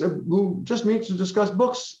that who just meets to discuss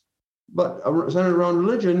books, but centered around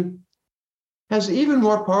religion, has even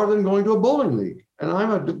more power than going to a bowling league. And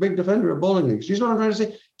I'm a big defender of bowling leagues. You see what I'm trying to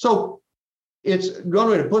say? So one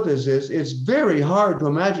way to put this is, it's very hard to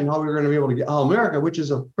imagine how we're going to be able to how America, which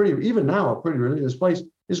is even now a pretty religious place,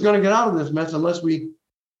 is going to get out of this mess unless we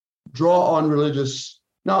draw on religious.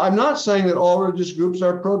 Now, I'm not saying that all religious groups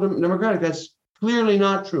are pro-democratic. That's clearly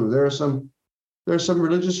not true. There's some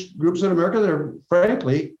religious groups in America that are,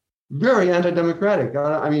 frankly, very anti-democratic.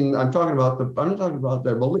 I'm not talking about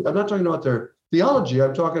their belief. I'm not talking about their theology.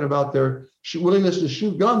 I'm talking about their willingness to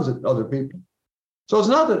shoot guns at other people. So it's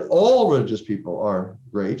not that all religious people are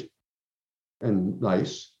great and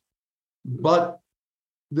nice, but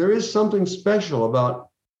there is something special about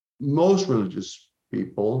most religious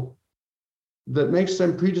people that makes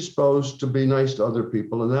them predisposed to be nice to other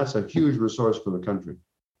people, and that's a huge resource for the country.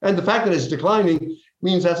 And the fact that it's declining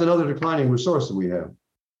means that's another declining resource that we have.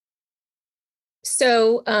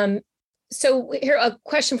 So, so here, a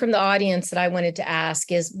question from the audience that I wanted to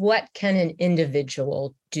ask is, what can an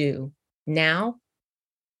individual do now,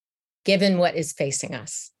 given what is facing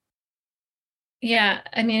us? Yeah,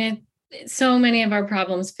 I mean, so many of our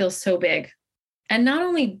problems feel so big, and not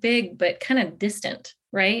only big, but kind of distant,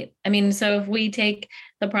 right? I mean, so if we take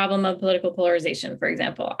the problem of political polarization, for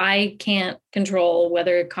example, I can't control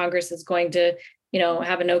whether Congress is going to,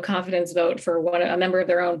 have a no confidence vote for a member of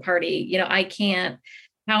their own party. I can't.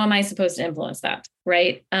 How am I supposed to influence that,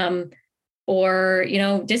 right? Or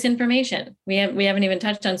disinformation. We haven't even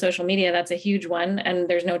touched on social media. That's a huge one, and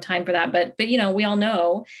there's no time for that. But we all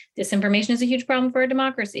know disinformation is a huge problem for a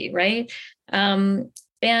democracy, right? And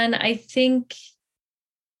I think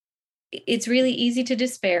it's really easy to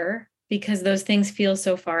despair because those things feel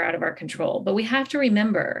so far out of our control. But we have to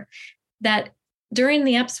remember that during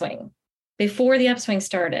the upswing, before the upswing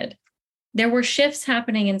started, there were shifts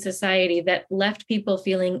happening in society that left people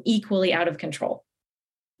feeling equally out of control.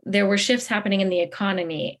 There were shifts happening in the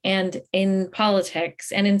economy and in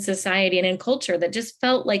politics and in society and in culture that just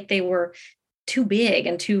felt like they were too big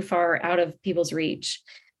and too far out of people's reach.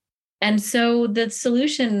 And so the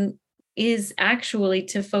solution is actually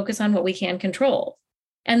to focus on what we can control.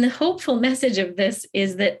 And the hopeful message of this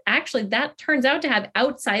is that actually that turns out to have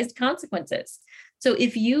outsized consequences. So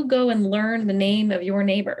if you go and learn the name of your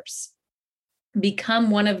neighbors,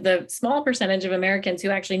 become one of the small percentage of Americans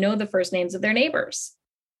who actually know the first names of their neighbors,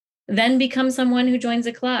 then become someone who joins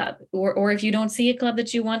a club, or if you don't see a club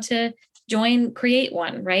that you want to join, create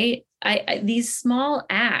one, right? These small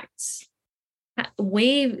acts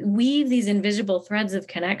weave these invisible threads of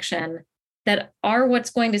connection that are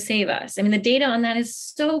what's going to save us. I mean, the data on that is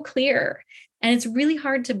so clear. And it's really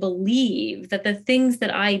hard to believe that the things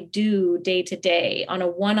that I do day to day on a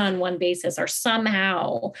one-on-one basis are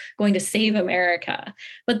somehow going to save America.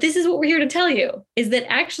 But this is what we're here to tell you, is that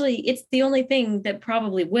actually it's the only thing that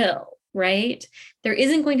probably will, right? There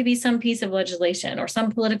isn't going to be some piece of legislation or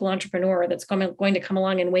some political entrepreneur that's going to come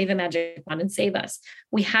along and wave a magic wand and save us.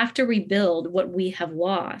 We have to rebuild what we have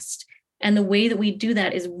lost. And the way that we do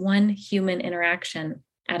that is one human interaction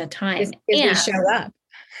at a time. Is we show up.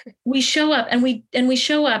 We show up and we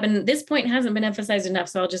show up, and this point hasn't been emphasized enough,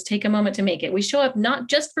 so I'll just take a moment to make it. We show up not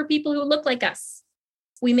just for people who look like us.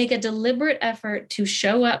 We make a deliberate effort to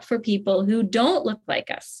show up for people who don't look like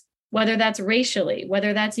us, whether that's racially,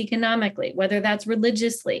 whether that's economically, whether that's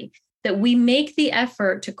religiously, that we make the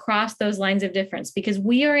effort to cross those lines of difference because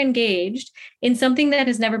we are engaged in something that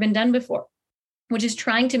has never been done before, which is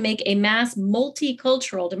trying to make a mass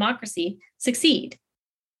multicultural democracy succeed.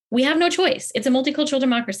 We have no choice. It's a multicultural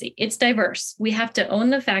democracy. It's diverse. We have to own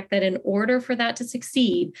the fact that in order for that to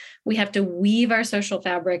succeed, we have to weave our social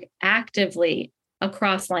fabric actively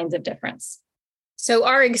across lines of difference. So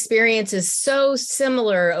our experience is so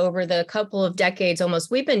similar over the couple of decades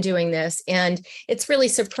almost we've been doing this. And it's really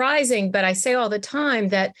surprising, but I say all the time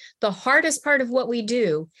that the hardest part of what we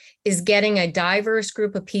do is getting a diverse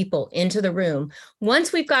group of people into the room.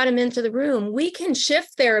 Once we've got them into the room, we can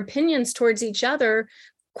shift their opinions towards each other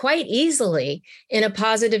quite easily in a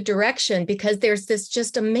positive direction, because there's this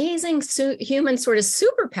just amazing human sort of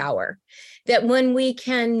superpower that when we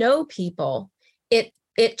can know people,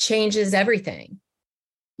 it changes everything.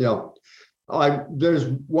 Yeah, there's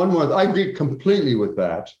one more. I agree completely with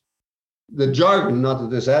that. The jargon, not that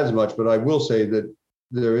this adds much, but I will say that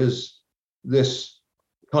this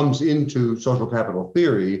comes into social capital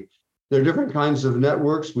theory. There are different kinds of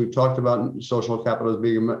networks. We've talked about social capital as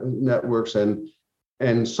being networks, and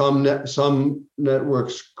some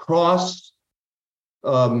networks cross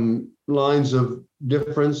lines of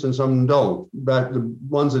difference and some don't. But the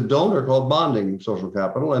ones that don't are called bonding social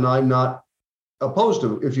capital, and I'm not opposed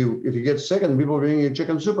to. If you get sick and people bring you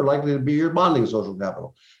chicken soup, are likely to be your bonding social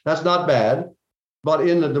capital. That's not bad, but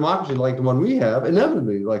in a democracy like the one we have,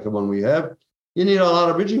 inevitably like the one we have, you need a lot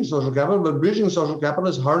of bridging social capital, but bridging social capital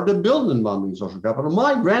is harder to build than bonding social capital.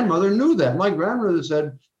 My grandmother knew that. My grandmother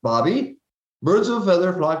said, Bobby, birds of a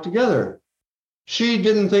feather flock together. She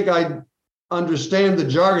didn't think I'd understand the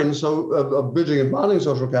jargon of bridging and bonding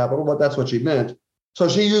social capital, but that's what she meant. So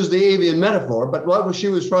she used the avian metaphor, but what she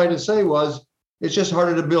was trying to say was, it's just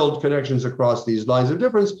harder to build connections across these lines of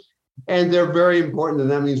difference, and they're very important, and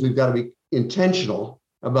that means we've got to be intentional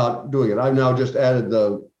about doing it. I've now just added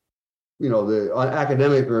the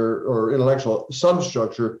academic or intellectual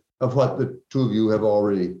substructure of what the two of you have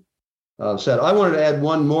already said. I wanted to add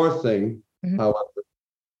one more thing, however,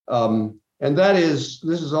 and that is,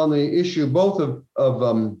 this is on the issue both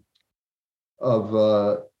of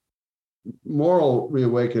moral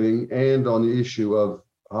reawakening and on the issue of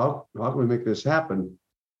how can we make this happen?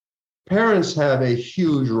 parents have a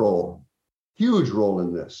huge role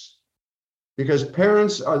in this, because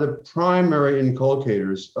parents are the primary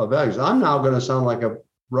inculcators of values. I'm now going to sound like a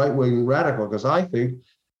right-wing radical because I think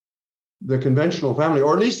the conventional family,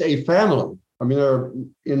 or at least a family, I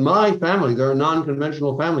mean, in my family, there are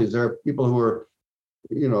non-conventional families. There are people who are,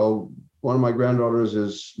 one of my granddaughters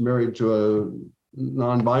is married to a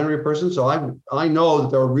non-binary person. So I know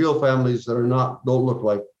that there are real families that don't look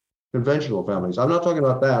like conventional families. I'm not talking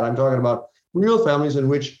about that. I'm talking about real families in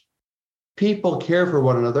which people care for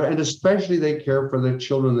one another, and especially they care for the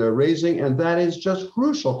children they're raising. And that is just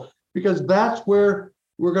crucial, because that's where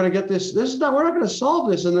we're going to get this. We're not going to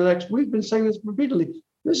solve this in the next, we've been saying this repeatedly.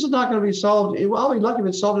 This is not going to be solved. I'll be lucky if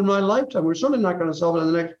it's solved in my lifetime. We're certainly not going to solve it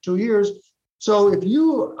in the next 2 years. So if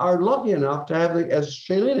you are lucky enough to have, as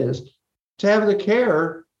Shaylyn is, to have the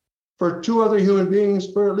care for two other human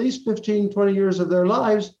beings for at least 15, 20 years of their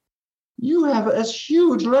lives, you have a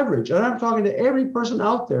huge leverage. And I'm talking to every person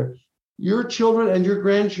out there. Your children and your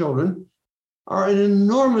grandchildren are an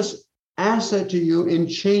enormous asset to you in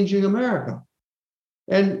changing America.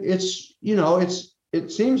 And it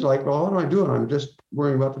seems like, well, what am I doing? I'm just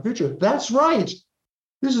worrying about the future. That's right.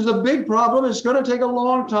 This is a big problem. It's going to take a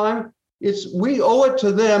long time. We owe it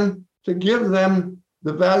to them to give them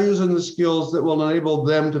the values and the skills that will enable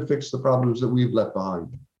them to fix the problems that we've left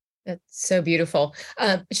behind. That's so beautiful.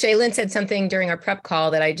 Shaylyn said something during our prep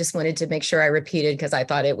call that I just wanted to make sure I repeated because I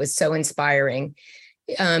thought it was so inspiring.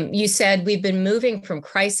 You said we've been moving from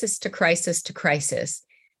crisis to crisis to crisis.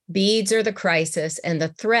 Beads are the crisis, and the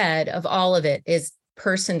thread of all of it is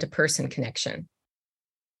person-to-person connection.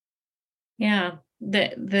 Yeah,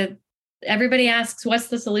 everybody asks, what's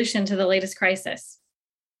the solution to the latest crisis?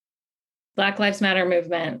 Black Lives Matter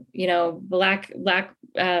movement, black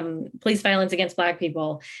police violence against Black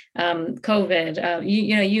people, COVID,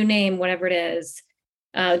 you name whatever it is,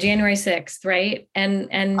 January 6th, right? And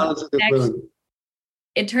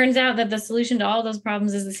it turns out that the solution to all those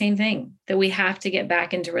problems is the same thing, that we have to get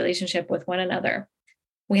back into relationship with one another.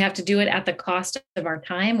 We have to do it at the cost of our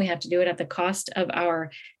time. We have to do it at the cost of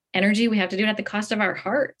our energy. We have to do it at the cost of our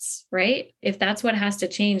hearts, right? If that's what has to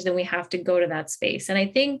change, then we have to go to that space. And I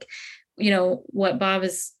think, what Bob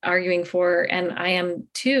is arguing for, and I am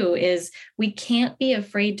too, is we can't be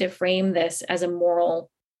afraid to frame this as a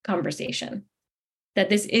moral conversation, that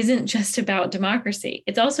this isn't just about democracy.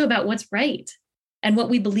 It's also about what's right and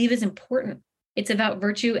what we believe is important. It's about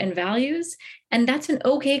virtue and values. And that's an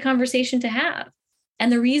okay conversation to have.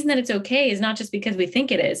 And the reason that it's okay is not just because we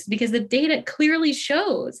think it is, because the data clearly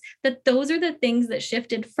shows that those are the things that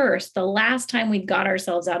shifted first, the last time we got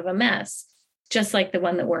ourselves out of a mess, just like the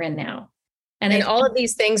one that we're in now. And all of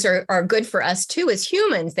these things are good for us too as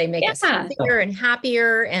humans. They make us healthier and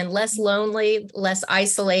happier and less lonely, less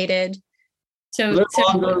isolated. So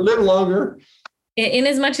live longer. In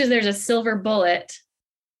as much as there's a silver bullet,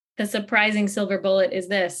 the surprising silver bullet is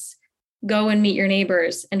this: go and meet your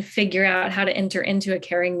neighbors and figure out how to enter into a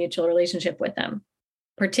caring mutual relationship with them,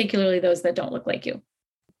 particularly those that don't look like you.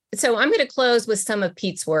 So I'm going to close with some of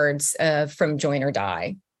Pete's words from Join or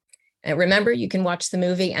Die. And remember, you can watch the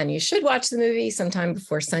movie, and you should watch the movie sometime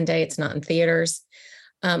before Sunday. It's not in theaters.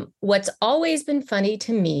 What's always been funny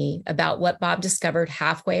to me about what Bob discovered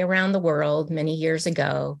halfway around the world many years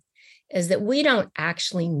ago is that we don't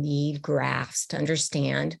actually need graphs to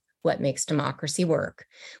understand what makes democracy work.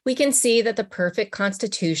 We can see that the perfect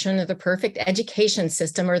constitution or the perfect education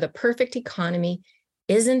system or the perfect economy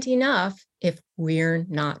isn't enough if we're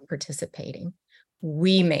not participating.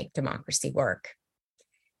 We make democracy work.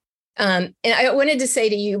 And I wanted to say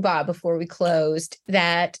to you, Bob, before we closed,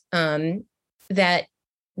 that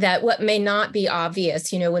that what may not be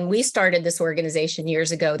obvious, when we started this organization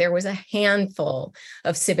years ago, there was a handful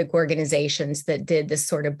of civic organizations that did this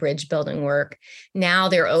sort of bridge building work. Now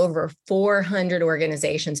there are over 400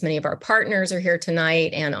 organizations. Many of our partners are here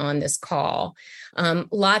tonight and on this call.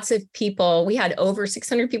 Lots of people, we had over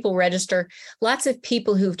 600 people register, lots of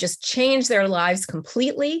people who've just changed their lives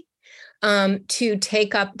completely. To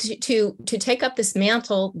take up this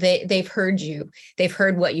mantle. They've heard you. They've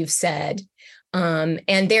heard what you've said.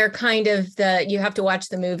 And they're kind of you have to watch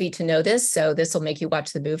the movie to know this, so this will make you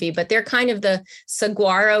watch the movie, but they're kind of the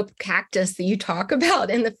saguaro cactus that you talk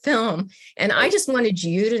about in the film. And I just wanted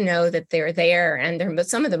you to know that they're there, and they're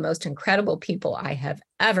some of the most incredible people I have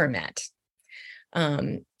ever met.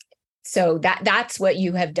 So that's what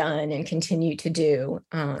you have done and continue to do.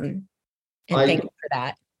 And thank you for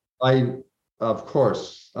that. Of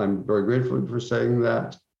course, I'm very grateful for saying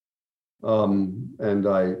that. And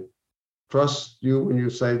I trust you when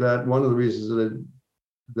you say that. One of the reasons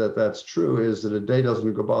that's true is that a day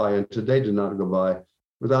doesn't go by, and today did not go by,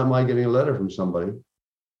 without my getting a letter from somebody,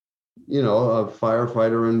 a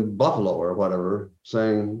firefighter in Buffalo or whatever,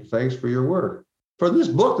 saying, thanks for your work for this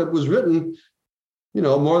book that was written,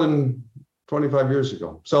 more than 25 years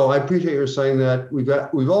ago. So I appreciate your saying that.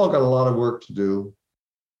 We've all got a lot of work to do.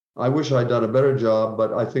 I wish I'd done a better job,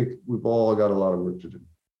 but I think we've all got a lot of work to do.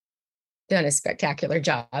 Done a spectacular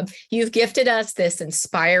job. You've gifted us this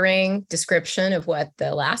inspiring description of what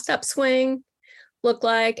the last upswing looked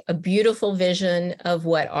like, a beautiful vision of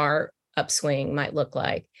what our upswing might look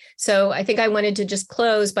like. So I think I wanted to just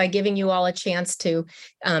close by giving you all a chance to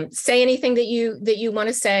say anything that you want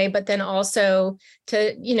to say, but then also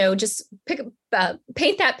to, just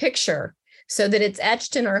paint that picture so that it's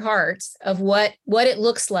etched in our hearts of what it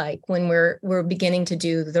looks like when we're beginning to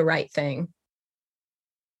do the right thing.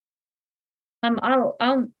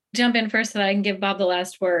 I'll jump in first so that I can give Bob the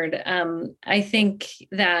last word. I think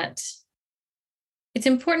that it's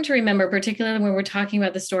important to remember, particularly when we're talking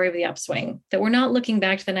about the story of the upswing, that we're not looking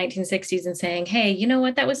back to the 1960s and saying, hey, you know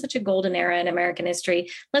what, that was such a golden era in American history.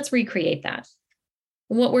 Let's recreate that.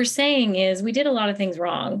 What we're saying is we did a lot of things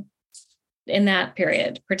wrong in that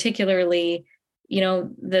period, particularly,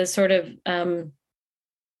 the sort of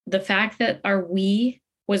the fact that our we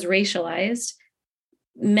was racialized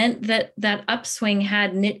meant that upswing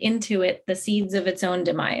had knit into it the seeds of its own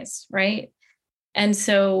demise, right? And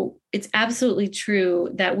so it's absolutely true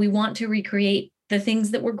that we want to recreate the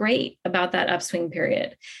things that were great about that upswing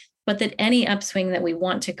period, but that any upswing that we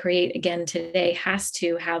want to create again today has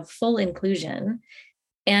to have full inclusion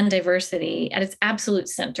and diversity at its absolute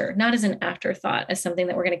center, not as an afterthought, as something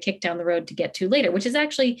that we're going to kick down the road to get to later, which is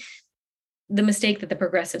actually the mistake that the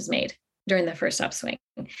progressives made during the first upswing.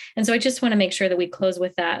 And so I just want to make sure that we close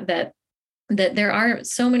with that there are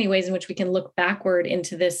so many ways in which we can look backward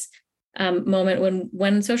into this moment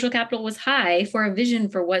when social capital was high for a vision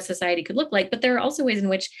for what society could look like. But there are also ways in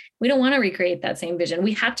which we don't want to recreate that same vision.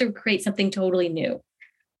 We have to create something totally new.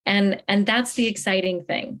 And that's the exciting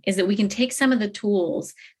thing, is that we can take some of the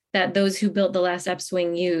tools that those who built the last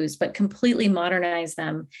upswing used, but completely modernize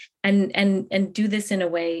them and do this in a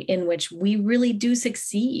way in which we really do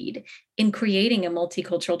succeed in creating a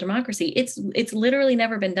multicultural democracy. It's literally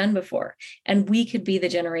never been done before. And we could be the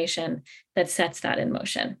generation that sets that in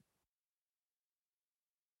motion.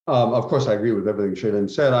 Of course, I agree with everything Shaylyn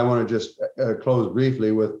said. I want to just close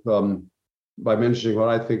briefly with by mentioning what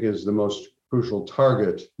I think is the most crucial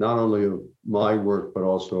target, not only of my work, but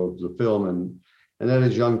also of the film, and that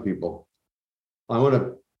is young people.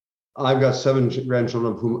 I've got 7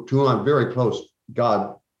 grandchildren to whom I'm very close.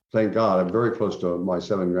 Thank God, I'm very close to my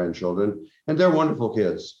 7 grandchildren, and they're wonderful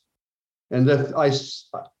kids. And that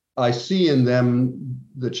I see in them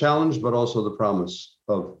the challenge, but also the promise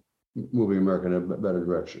of moving America in a better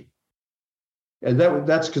direction. And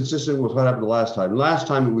that's consistent with what happened the last time. Last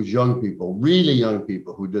time it was young people, really young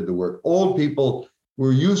people, who did the work. Old people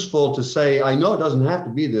were useful to say, I know it doesn't have to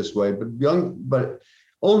be this way, but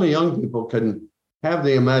only young people can have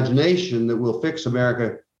the imagination that will fix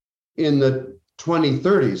America in the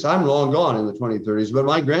 2030s. I'm long gone in the 2030s, but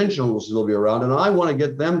my grandchildren will still be around, and I want to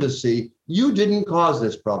get them to see, you didn't cause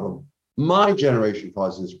this problem. My generation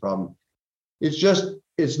caused this problem.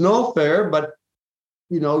 It's no fair, but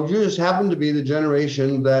you just happen to be the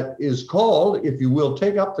generation that is called, if you will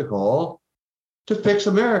take up the call, to fix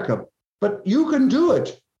America. But you can do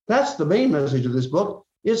it. That's the main message of this book.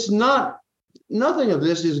 It's not, nothing of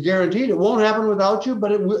this is guaranteed. It won't happen without you,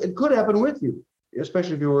 but it could happen with you,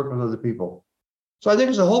 especially if you work with other people. So I think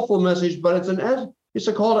it's a hopeful message, but it's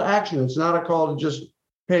a call to action. It's not a call to just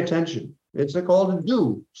pay attention. It's a call to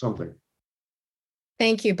do something.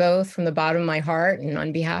 Thank you both from the bottom of my heart and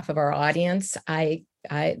on behalf of our audience.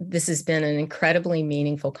 This has been an incredibly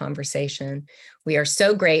meaningful conversation. We are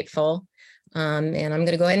so grateful. And I'm going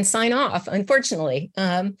to go ahead and sign off, unfortunately,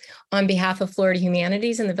 on behalf of Florida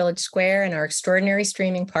Humanities and the Village Square and our extraordinary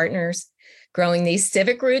streaming partners growing these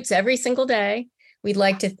civic roots every single day. We'd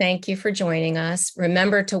like to thank you for joining us.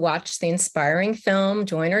 Remember to watch the inspiring film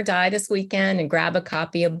Join or Die this weekend and grab a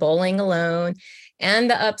copy of Bowling Alone and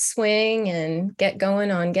The Upswing and get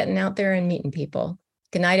going on getting out there and meeting people.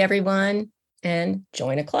 Good night, everyone, and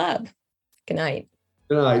join a club. Good night.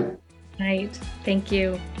 Good night. Night. Thank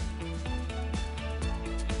you.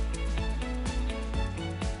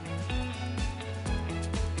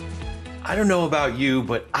 I don't know about you,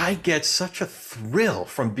 but I get such a thrill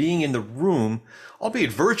from being in the room,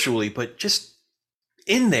 albeit virtually, but just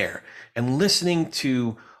in there and listening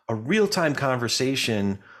to a real-time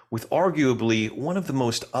conversation with arguably one of the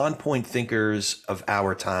most on-point thinkers of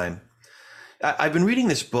our time. I've been reading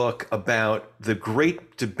this book about the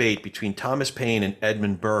great debate between Thomas Paine and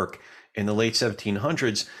Edmund Burke in the late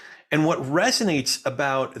 1700s. And what resonates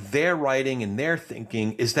about their writing and their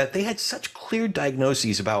thinking is that they had such clear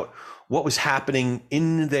diagnoses about what was happening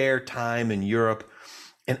in their time in Europe,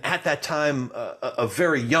 and at that time, a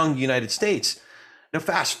very young United States. Now,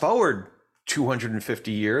 fast forward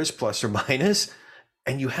 250 years, plus or minus,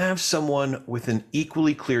 and you have someone with an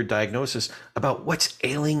equally clear diagnosis about what's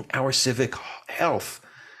ailing our civic health.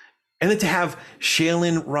 And then to have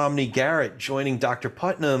Shaylyn Romney Garrett joining Dr.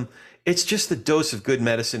 Putnam, it's just the dose of good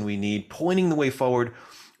medicine we need, pointing the way forward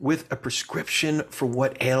with a prescription for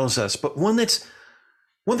what ails us, but one that's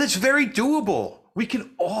very doable. We can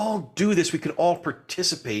all do this. We can all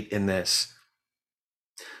participate in this.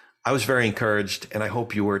 I was very encouraged, and I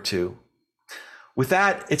hope you were too. With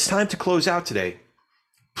that, it's time to close out today.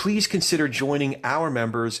 Please consider joining our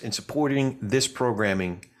members in supporting this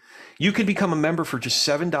programming. You can become a member for just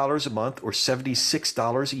 $7 a month or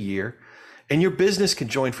 $76 a year, and your business can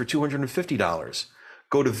join for $250.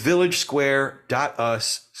 Go to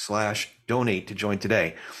villagesquare.us/donate to join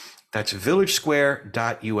today. That's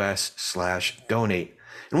villagesquare.us/donate.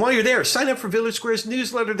 And while you're there, sign up for Village Square's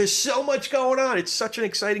newsletter. There's so much going on. It's such an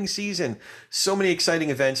exciting season. So many exciting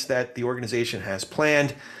events that the organization has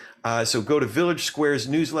planned. So go to Village Square's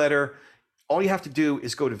newsletter. All you have to do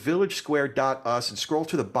is go to villagesquare.us and scroll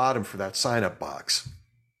to the bottom for that sign up box.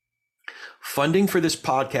 Funding for this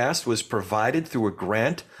podcast was provided through a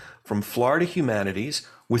grant from Florida Humanities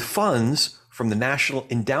with funds from the National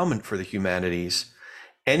Endowment for the Humanities.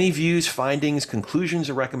 Any views, findings, conclusions,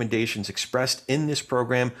 or recommendations expressed in this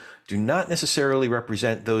program do not necessarily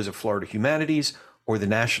represent those of Florida Humanities or the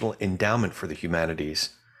National Endowment for the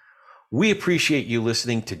Humanities. We appreciate you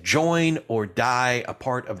listening to Join or Die, a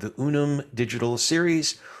part of the Unum Digital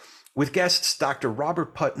series, with guests Dr.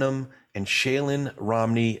 Robert Putnam and Shaylyn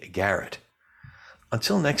Romney Garrett.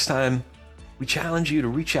 Until next time, we challenge you to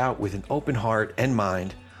reach out with an open heart and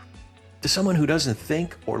mind to someone who doesn't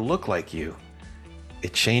think or look like you.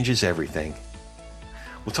 It changes everything.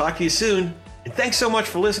 We'll talk to you soon, and thanks so much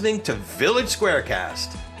for listening to Village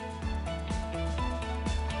Squarecast.